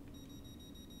well.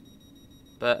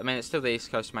 But I mean, it's still the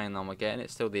East Coast mainline we're getting.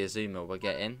 It's still the Azuma we're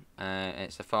getting.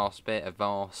 It's a fast bit, a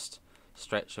vast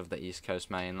stretch of the East Coast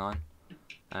mainline.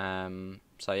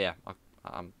 So yeah,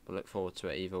 I look forward to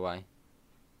it either way.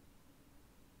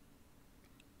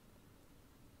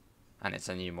 And it's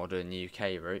a new modern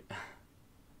UK route.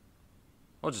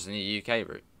 Or just a new UK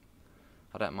route.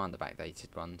 I don't mind the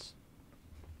backdated ones.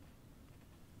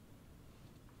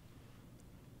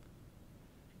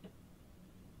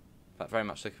 But very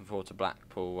much looking forward to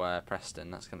Blackpool,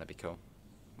 Preston. That's going to be cool.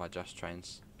 By Just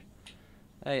Trains.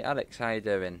 Hey Alex, how you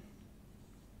doing?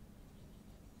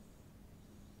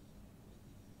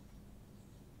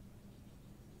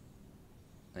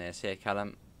 Yeah, see you,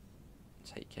 Callum.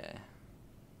 Take care.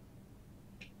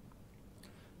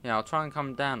 Yeah, I'll try and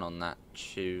come down on that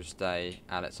Tuesday,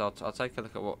 Alex. I'll take a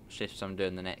look at what shifts I'm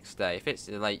doing the next day. If it's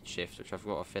the late shift, which I've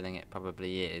got a feeling it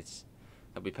probably is,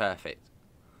 it'll be perfect.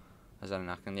 As then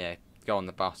I can, yeah, go on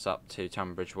the bus up to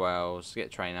Tunbridge Wells, get a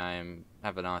train home,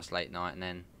 have a nice late night, and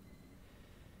then,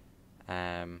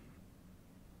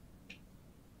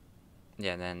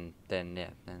 yeah,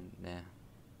 yeah.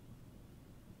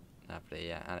 Lovely,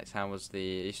 yeah. Alex, how was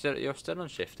you're still on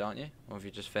shift, aren't you? Or have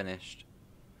you just finished?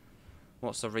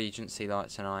 What's the Regency like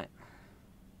tonight?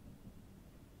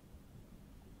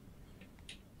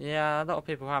 Yeah, a lot of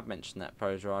people have mentioned that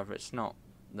Pro Driver. It's not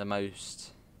the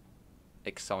most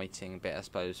exciting bit, I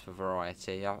suppose, for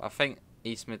variety. I think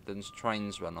East Midlands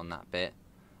trains run on that bit.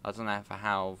 I don't know for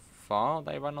how far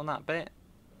they run on that bit.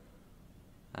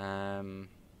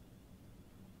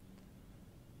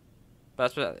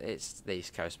 But it's the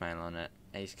East Coast mainline, isn't it?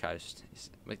 East Coast.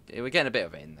 We're getting a bit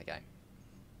of it in the game.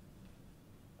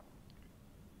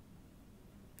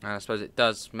 And I suppose it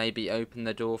does maybe open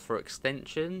the door for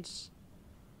extensions.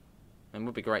 It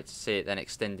would be great to see it then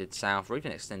extended south, or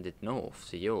even extended north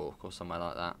to York or somewhere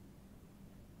like that.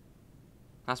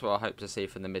 That's what I hope to see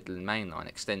from the Midland Main Line,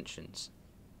 extensions.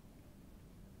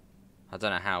 I don't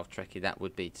know how tricky that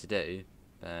would be to do,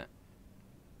 but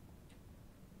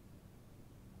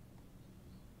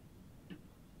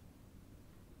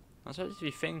I suppose if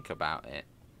you think about it,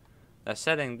 they're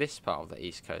selling this part of the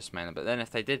East Coast Main Line, but then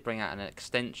if they did bring out an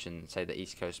extension, say the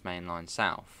East Coast Main Line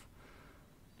South,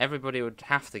 everybody would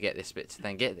have to get this bit to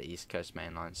then get the East Coast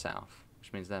Main Line South,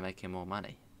 which means they're making more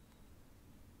money.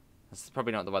 That's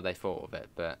probably not the way they thought of it,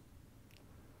 but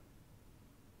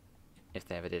if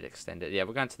they ever did extend it. Yeah,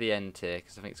 we're going to the end here,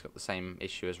 because I think it's got the same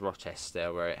issue as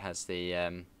Rochester, where it has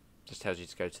the, just tells you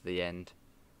to go to the end.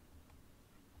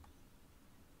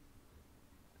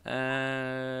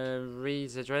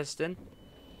 Riesa Dresden.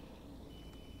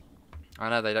 I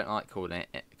know they don't like calling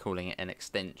it an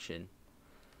extension,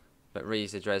 but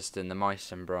Riesa Dresden, the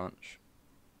Meissen branch,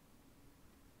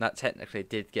 that technically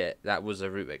that was a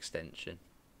route extension.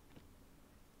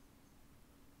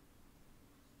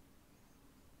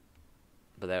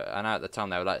 But I know at the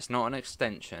time they were like, it's not an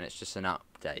extension, it's just an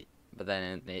update. But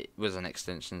then it was an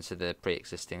extension to the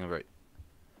pre-existing route.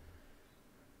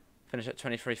 Finish at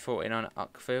 23:49 at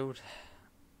Uckfield.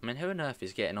 I mean, who on earth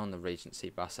is getting on the Regency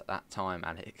bus at that time,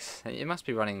 Alex? It must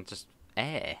be running just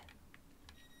air.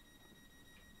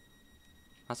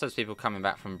 I suppose people coming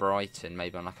back from Brighton,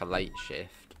 maybe on like a late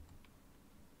shift.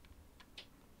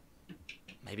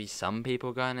 Maybe some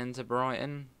people going into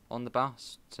Brighton on the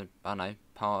bus to, I don't know,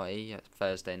 party at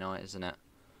Thursday night, isn't it?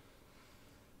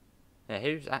 Yeah,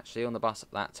 who's actually on the bus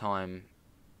at that time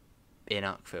in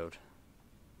Uckfield?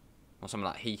 Or something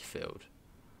like Heathfield?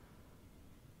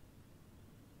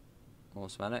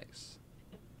 Awesome, Alex.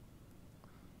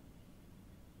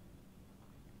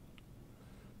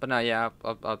 But no, yeah,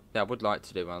 I would like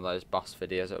to do one of those bus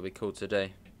videos. It would be cool to do.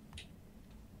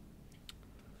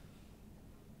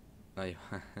 Oh,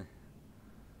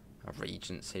 a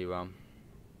Regency one,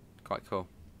 quite cool.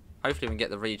 Hopefully, we can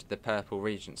get the purple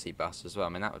Regency bus as well. I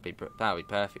mean, that would be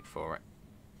perfect for it.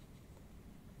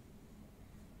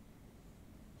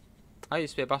 I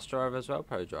used to be a bus driver as well,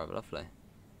 pro driver, lovely.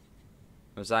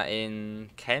 Was that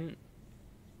in Kent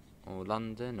or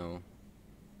London or?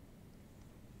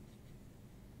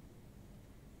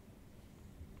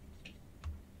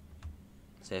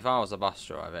 See, if I was a bus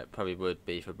driver, it probably would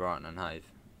be for Brighton and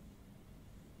Hove.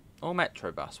 Or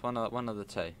Metro bus, one of the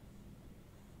two.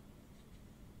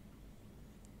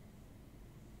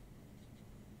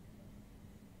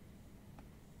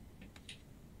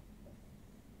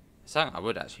 Something I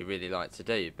would actually really like to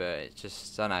do, but it's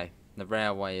just, I don't know, the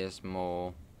railway is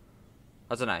more,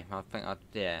 I don't know, I think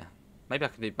yeah, maybe I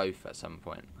could do both at some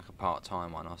point, like a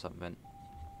part-time one or something.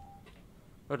 I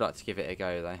would like to give it a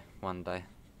go though, one day.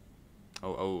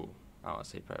 Oh, I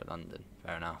see, Pro London,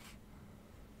 fair enough.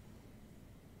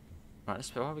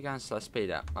 Right, why are we going slow? Speed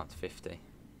up to 50.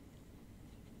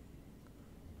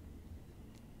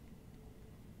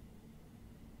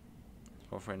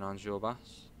 $439's your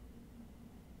bus.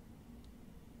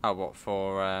 Oh, what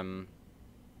for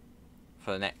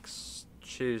next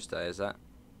Tuesday, is that?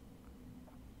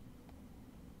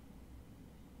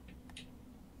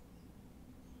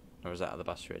 Or is that other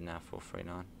bus route now?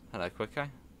 439. Hello, Quicko.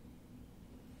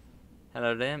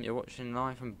 Hello, Liam. You're watching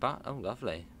live from Oh,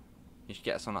 lovely. You should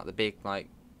get us on like the big like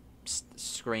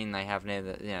screen they have near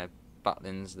the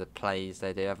Butlins, the plays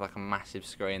they do have like a massive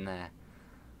screen there.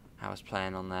 I was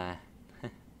playing on there.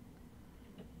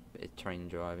 Bit of train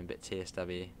driving, bit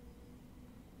TSW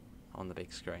on the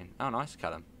big screen. Oh, nice,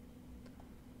 Callum.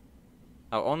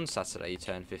 Oh, on Saturday you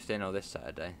turned 15, or this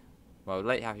Saturday? Well,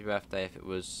 late happy birthday if it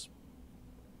was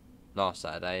last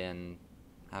Saturday, and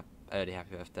early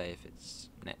happy birthday if it's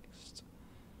next.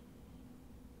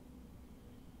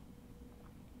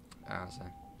 So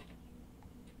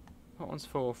what one's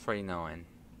 439?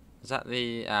 Is that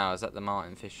the is that the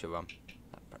Martin Fisher one?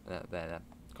 That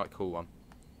quite cool one.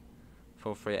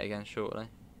 438 again shortly.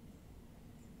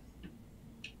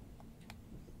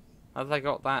 Have they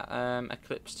got that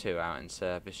Eclipse 2 out in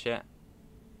service yet?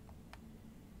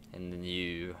 In the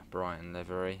new Brighton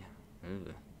livery.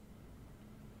 Ooh.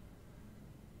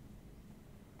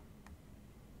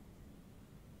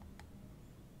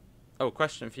 Oh,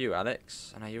 question for you,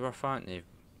 Alex. I know you're off, aren't you?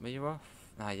 Were you off?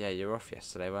 Ah, yeah, you were off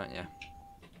yesterday, weren't you?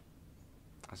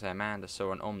 I say Amanda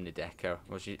saw an omnidecker.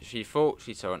 Well, she thought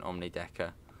she saw an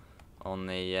omnidecker on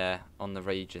the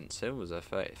Regency. Was there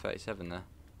 37 there?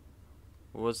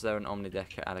 Was there an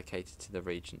omnidecker allocated to the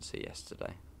Regency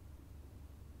yesterday?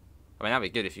 I mean, that'd be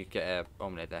good if you could get a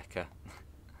omnidecker.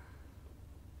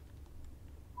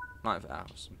 Might be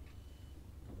awesome.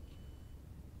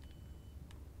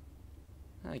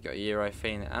 Oh, you got a Euro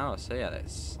Phoenix. Oh, so yeah,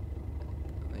 that's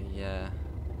the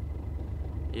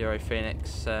Euro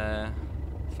Phoenix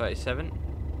 37.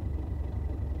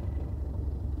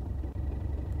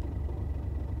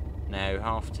 No,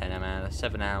 10:30, Amanda.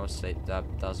 7 hours sleep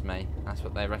does me. That's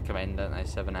what they recommend, don't they?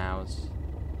 7 hours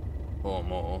or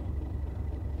more.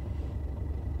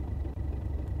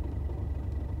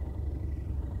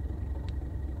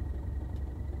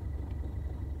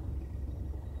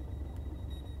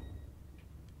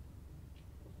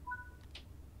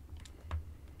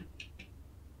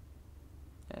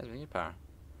 There's my new power.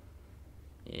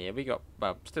 Yeah, we got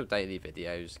still daily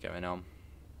videos going on.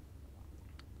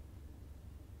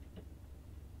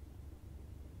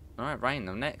 Alright, Rain,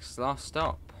 next, last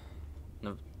stop.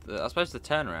 I suppose the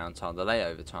turnaround time, the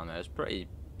layover time there is pretty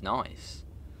nice.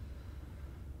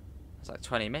 It's like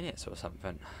 20 minutes or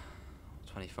something.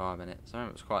 25 minutes. I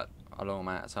remember it was quite a long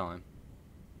amount of time.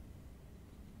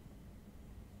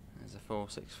 There's a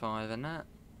 465 in that.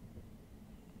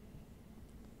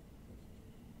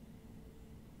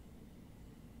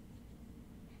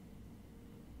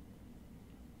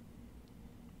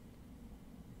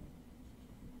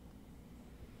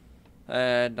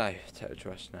 No, total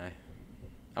trust, no.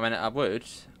 I mean, I would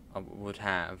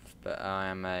have, but I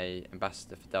am a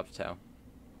ambassador for Dovetail.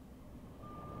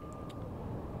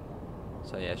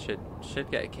 So yeah, should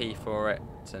get a key for it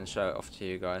and show it off to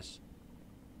you guys.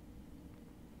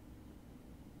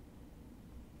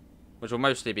 Which will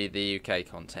mostly be the UK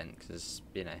content, because,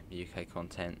 you know, UK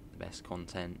content, the best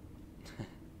content.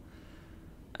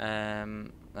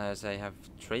 As they have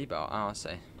tree bar. Oh, I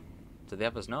see. Do the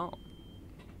others not?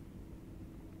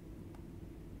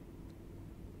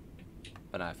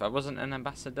 But no, if I wasn't an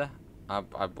ambassador, I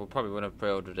probably would have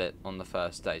pre-ordered it on the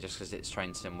first day, just because it's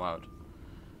Train Sim World.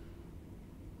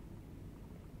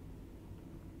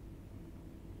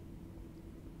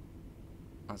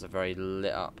 That's a very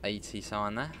lit up 80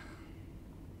 sign there.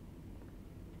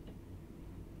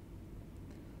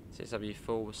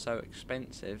 6W4 was so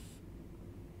expensive.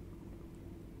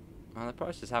 Well, the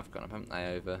prices have gone up, haven't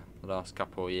they, over the last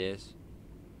couple of years?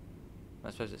 I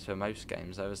suppose it's for most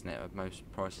games though, isn't it?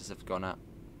 Most prices have gone up.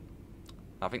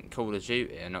 I think Call of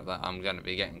Duty, and not that I'm going to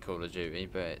be getting Call of Duty,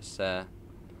 but it's like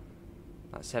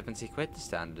 70 quid the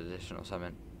standard edition or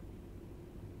something.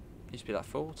 Used to be like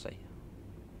 40.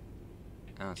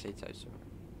 Oh, I see total.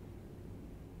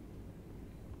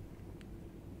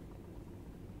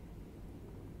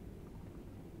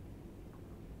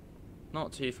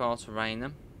 Not too far to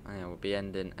Raynham, and yeah, we'll be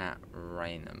ending at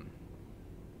Raynham.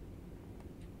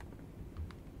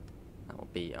 That will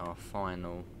be our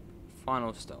final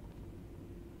stop.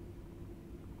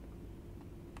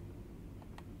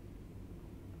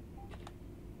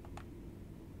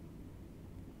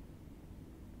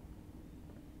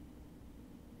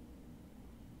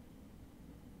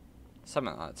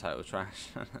 Something like total trash.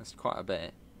 That's quite a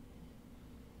bit.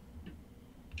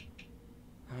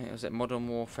 I mean, was it Modern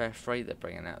Warfare 3 they're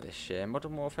bringing out this year?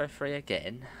 Modern Warfare 3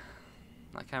 again?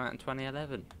 That came out in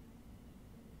 2011.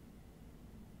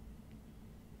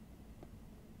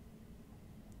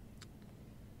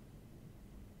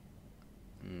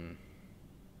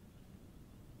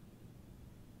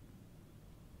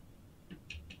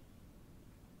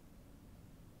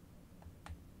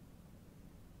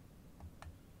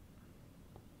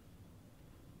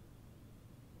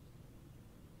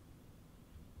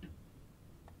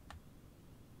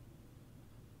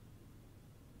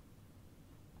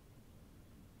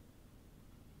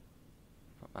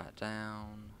 Put that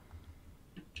down.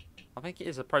 I think it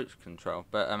is approach control,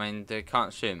 but I mean, they can't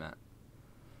assume that.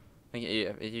 I think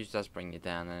it usually does bring you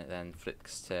down and it then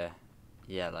flicks to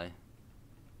yellow.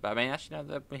 But I mean, actually,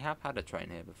 no, we have had a train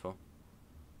here before.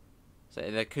 So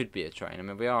there could be a train. I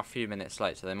mean, we are a few minutes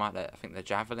late, so they might let, I think, the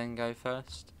Javelin go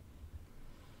first.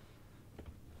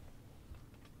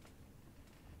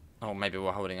 Or maybe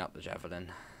we're holding up the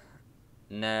Javelin.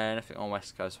 No, nothing on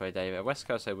West Coast Way, David. West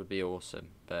Coast Way would be awesome,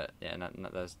 but yeah, no,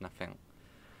 there's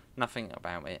nothing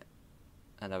about it.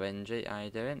 Hello, NG, how you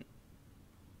doing?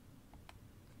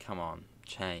 Come on,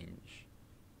 change.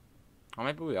 Or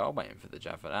maybe we are waiting for the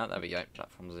Javelin. Oh, there we go,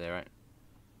 platform 0.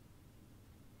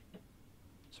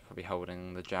 So probably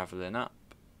holding the Javelin up.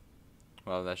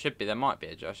 Well, there might be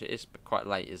a Josh. It is quite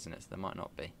late, isn't it? So there might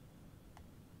not be.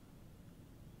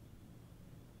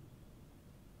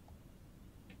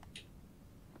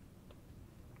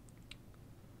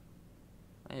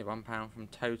 Hey, £1 from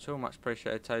Total. Much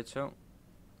appreciated, Total.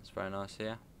 That's very nice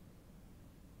here.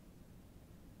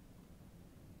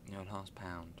 Your last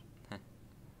pound. Oh,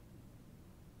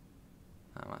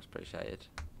 much appreciated.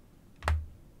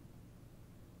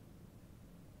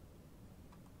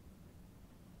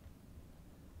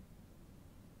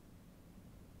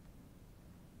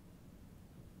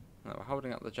 No, we're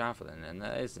holding up the Javelin, and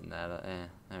there is in there. Yeah,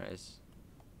 there it is.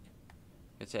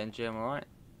 Good to NG, I'm alright.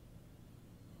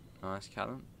 Nice,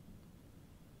 Callum.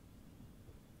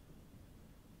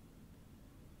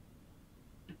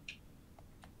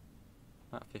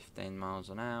 About 15 miles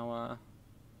an hour.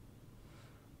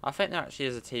 I think there actually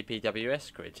is a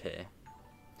TPWS grid here.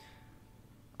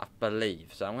 I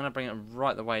believe. So I'm going to bring it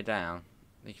right the way down.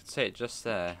 You can see it just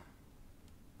there.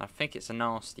 I think it's a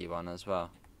nasty one as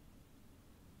well.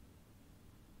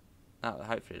 That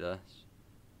hopefully does.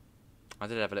 I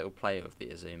did have a little play with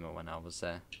the Azuma when I was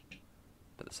there,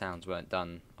 but the sounds weren't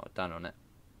done on it.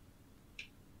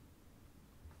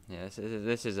 Yeah,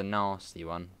 this is a nasty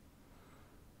one.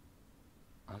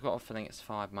 I've got a feeling it's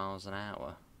 5 miles an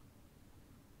hour.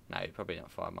 No, probably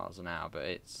not 5 miles an hour, but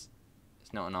it's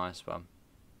not a nice one.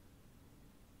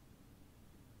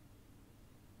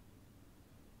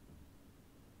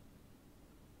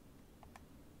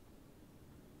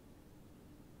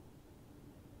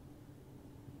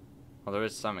 Well, there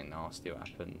is something nasty what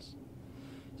happens.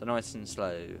 So nice and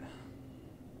slow.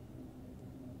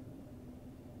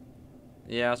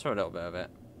 Yeah, I saw a little bit of it.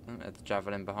 The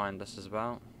Javelin behind us as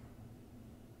well.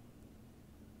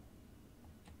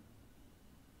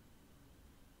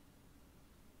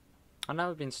 I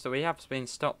know we have been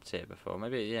stopped here before.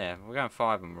 Maybe, yeah, we're going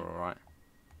 5 and we're alright.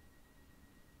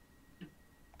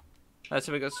 Oh,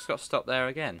 so we just got stopped there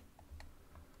again.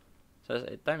 So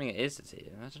I don't think it is the T.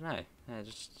 I don't know. Yeah, it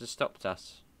just stopped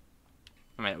us.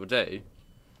 I mean, it will do.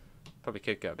 Probably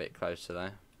could go a bit closer though.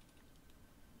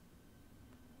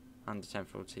 Under 10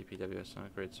 full TPWS on a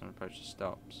grid, so approach the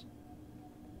stops.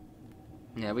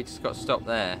 Yeah, we just got stopped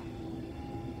there.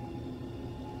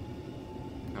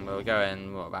 And we were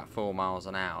going, what, about 4 miles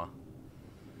an hour.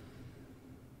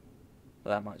 But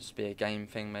that might just be a game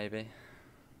thing, maybe.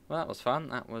 Well, that was fun.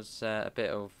 That was a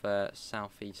bit of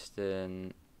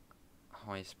Southeastern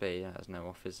high speed. There's no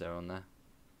offers there on there.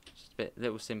 Just a bit,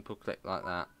 little simple click like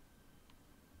that.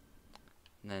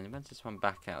 And then when's this one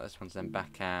back out? This one's then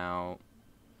back out.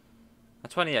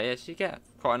 28, yes, you get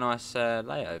quite a nice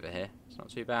layover here. It's not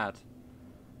too bad.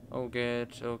 All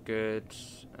good, all good.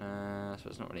 So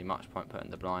there's not really much point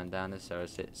putting the blind down, is there,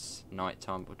 as it's night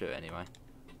time. We'll do it anyway.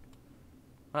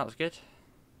 Well, that was good.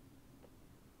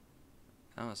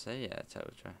 Oh, I see, yeah,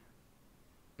 total driver.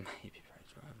 Maybe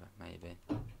pro driver, maybe.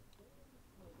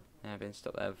 Yeah, I've been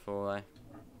stopped there before though.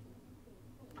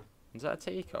 Is that a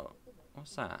teacup?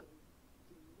 What's that?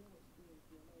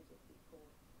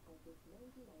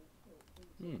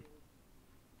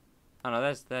 Oh no,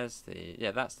 there's the,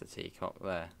 yeah, that's the teacup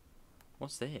there.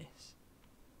 What's this?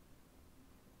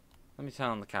 Let me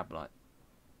turn on the cab light.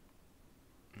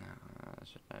 No, I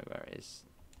should know where it is.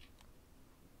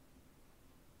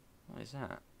 What is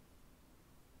that?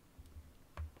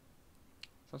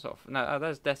 Some sort of, no, oh,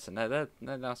 there's detonators.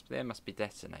 There must be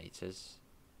detonators.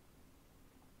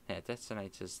 Yeah,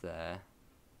 detonators there.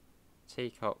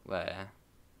 Teacup there.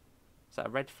 Is that a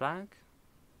red flag?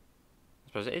 I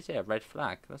suppose it is, yeah, red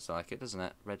flag. Looks like it, doesn't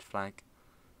it? Red flag.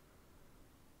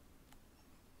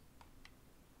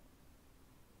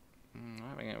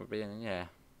 I think it would be, yeah,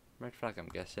 red flag, I'm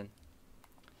guessing.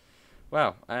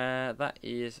 Well, that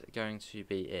is going to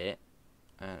be it.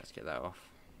 Let's get that off.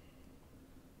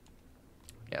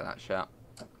 Get that shut.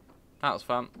 That was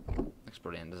fun. Looks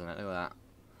brilliant, doesn't it? Look at that.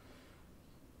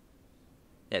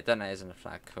 Yeah, detonators and a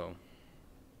flag, cool.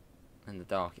 In the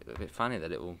dark, it looked a bit funny, the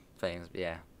little things, but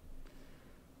yeah.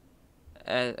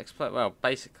 Explode. Well,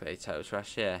 basically, total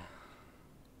trash, yeah.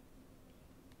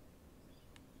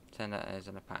 10 detonators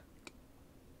in a pack.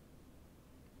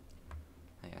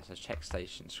 Yeah, so check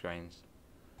station screens.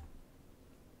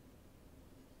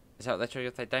 Is that what they trigger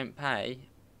if they don't pay?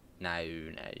 No.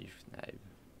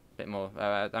 Bit more.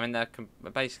 I mean, they're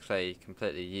basically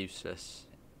completely useless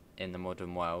in the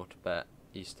modern world, but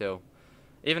you still,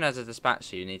 even as a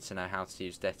dispatcher, you need to know how to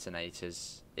use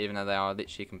detonators, even though they are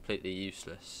literally completely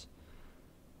useless.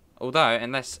 Although,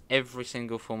 unless every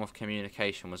single form of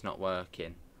communication was not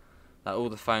working, like all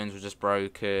the phones were just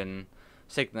broken,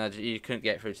 signal, you couldn't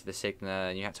get through to the signal,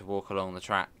 and you had to walk along the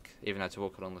track. Even though to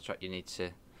walk along the track, you need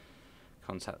to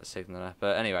contact the signaller.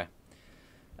 But anyway,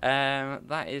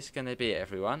 that is going to be it,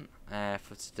 everyone,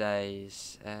 for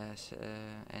today's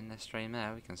end the stream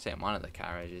there. We can sit in one of the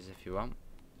carriages if you want.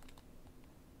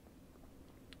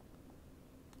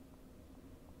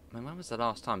 I mean, when was the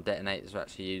last time detonators were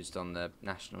actually used on the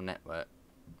national network?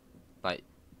 Like,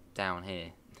 down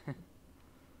here.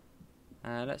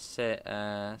 Let's sit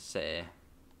here.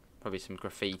 Probably some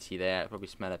graffiti there. Probably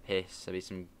smell of piss. There'll be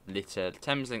some litter.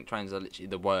 Thameslink trains are literally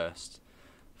the worst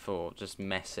for just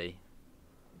messy.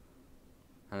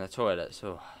 And the toilets,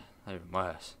 oh, they're even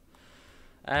worse.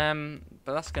 But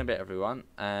that's going to be it, everyone,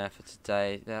 for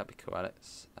today. That'll be cool,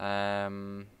 Alex.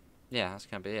 Yeah, that's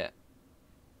going to be it.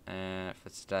 For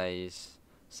today's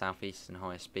Southeastern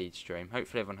high speed stream.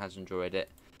 Hopefully everyone has enjoyed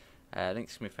it.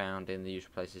 Links can be found in the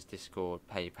usual places: Discord,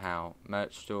 PayPal,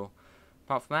 merch store.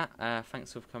 Apart from that,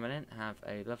 thanks for coming in. Have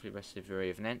a lovely rest of your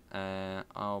evening.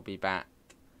 I'll be back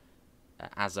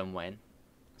as and when.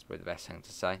 That's probably the best thing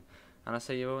to say. And I'll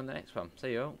see you all in the next one.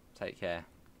 See you all. Take care.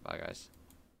 Bye, guys.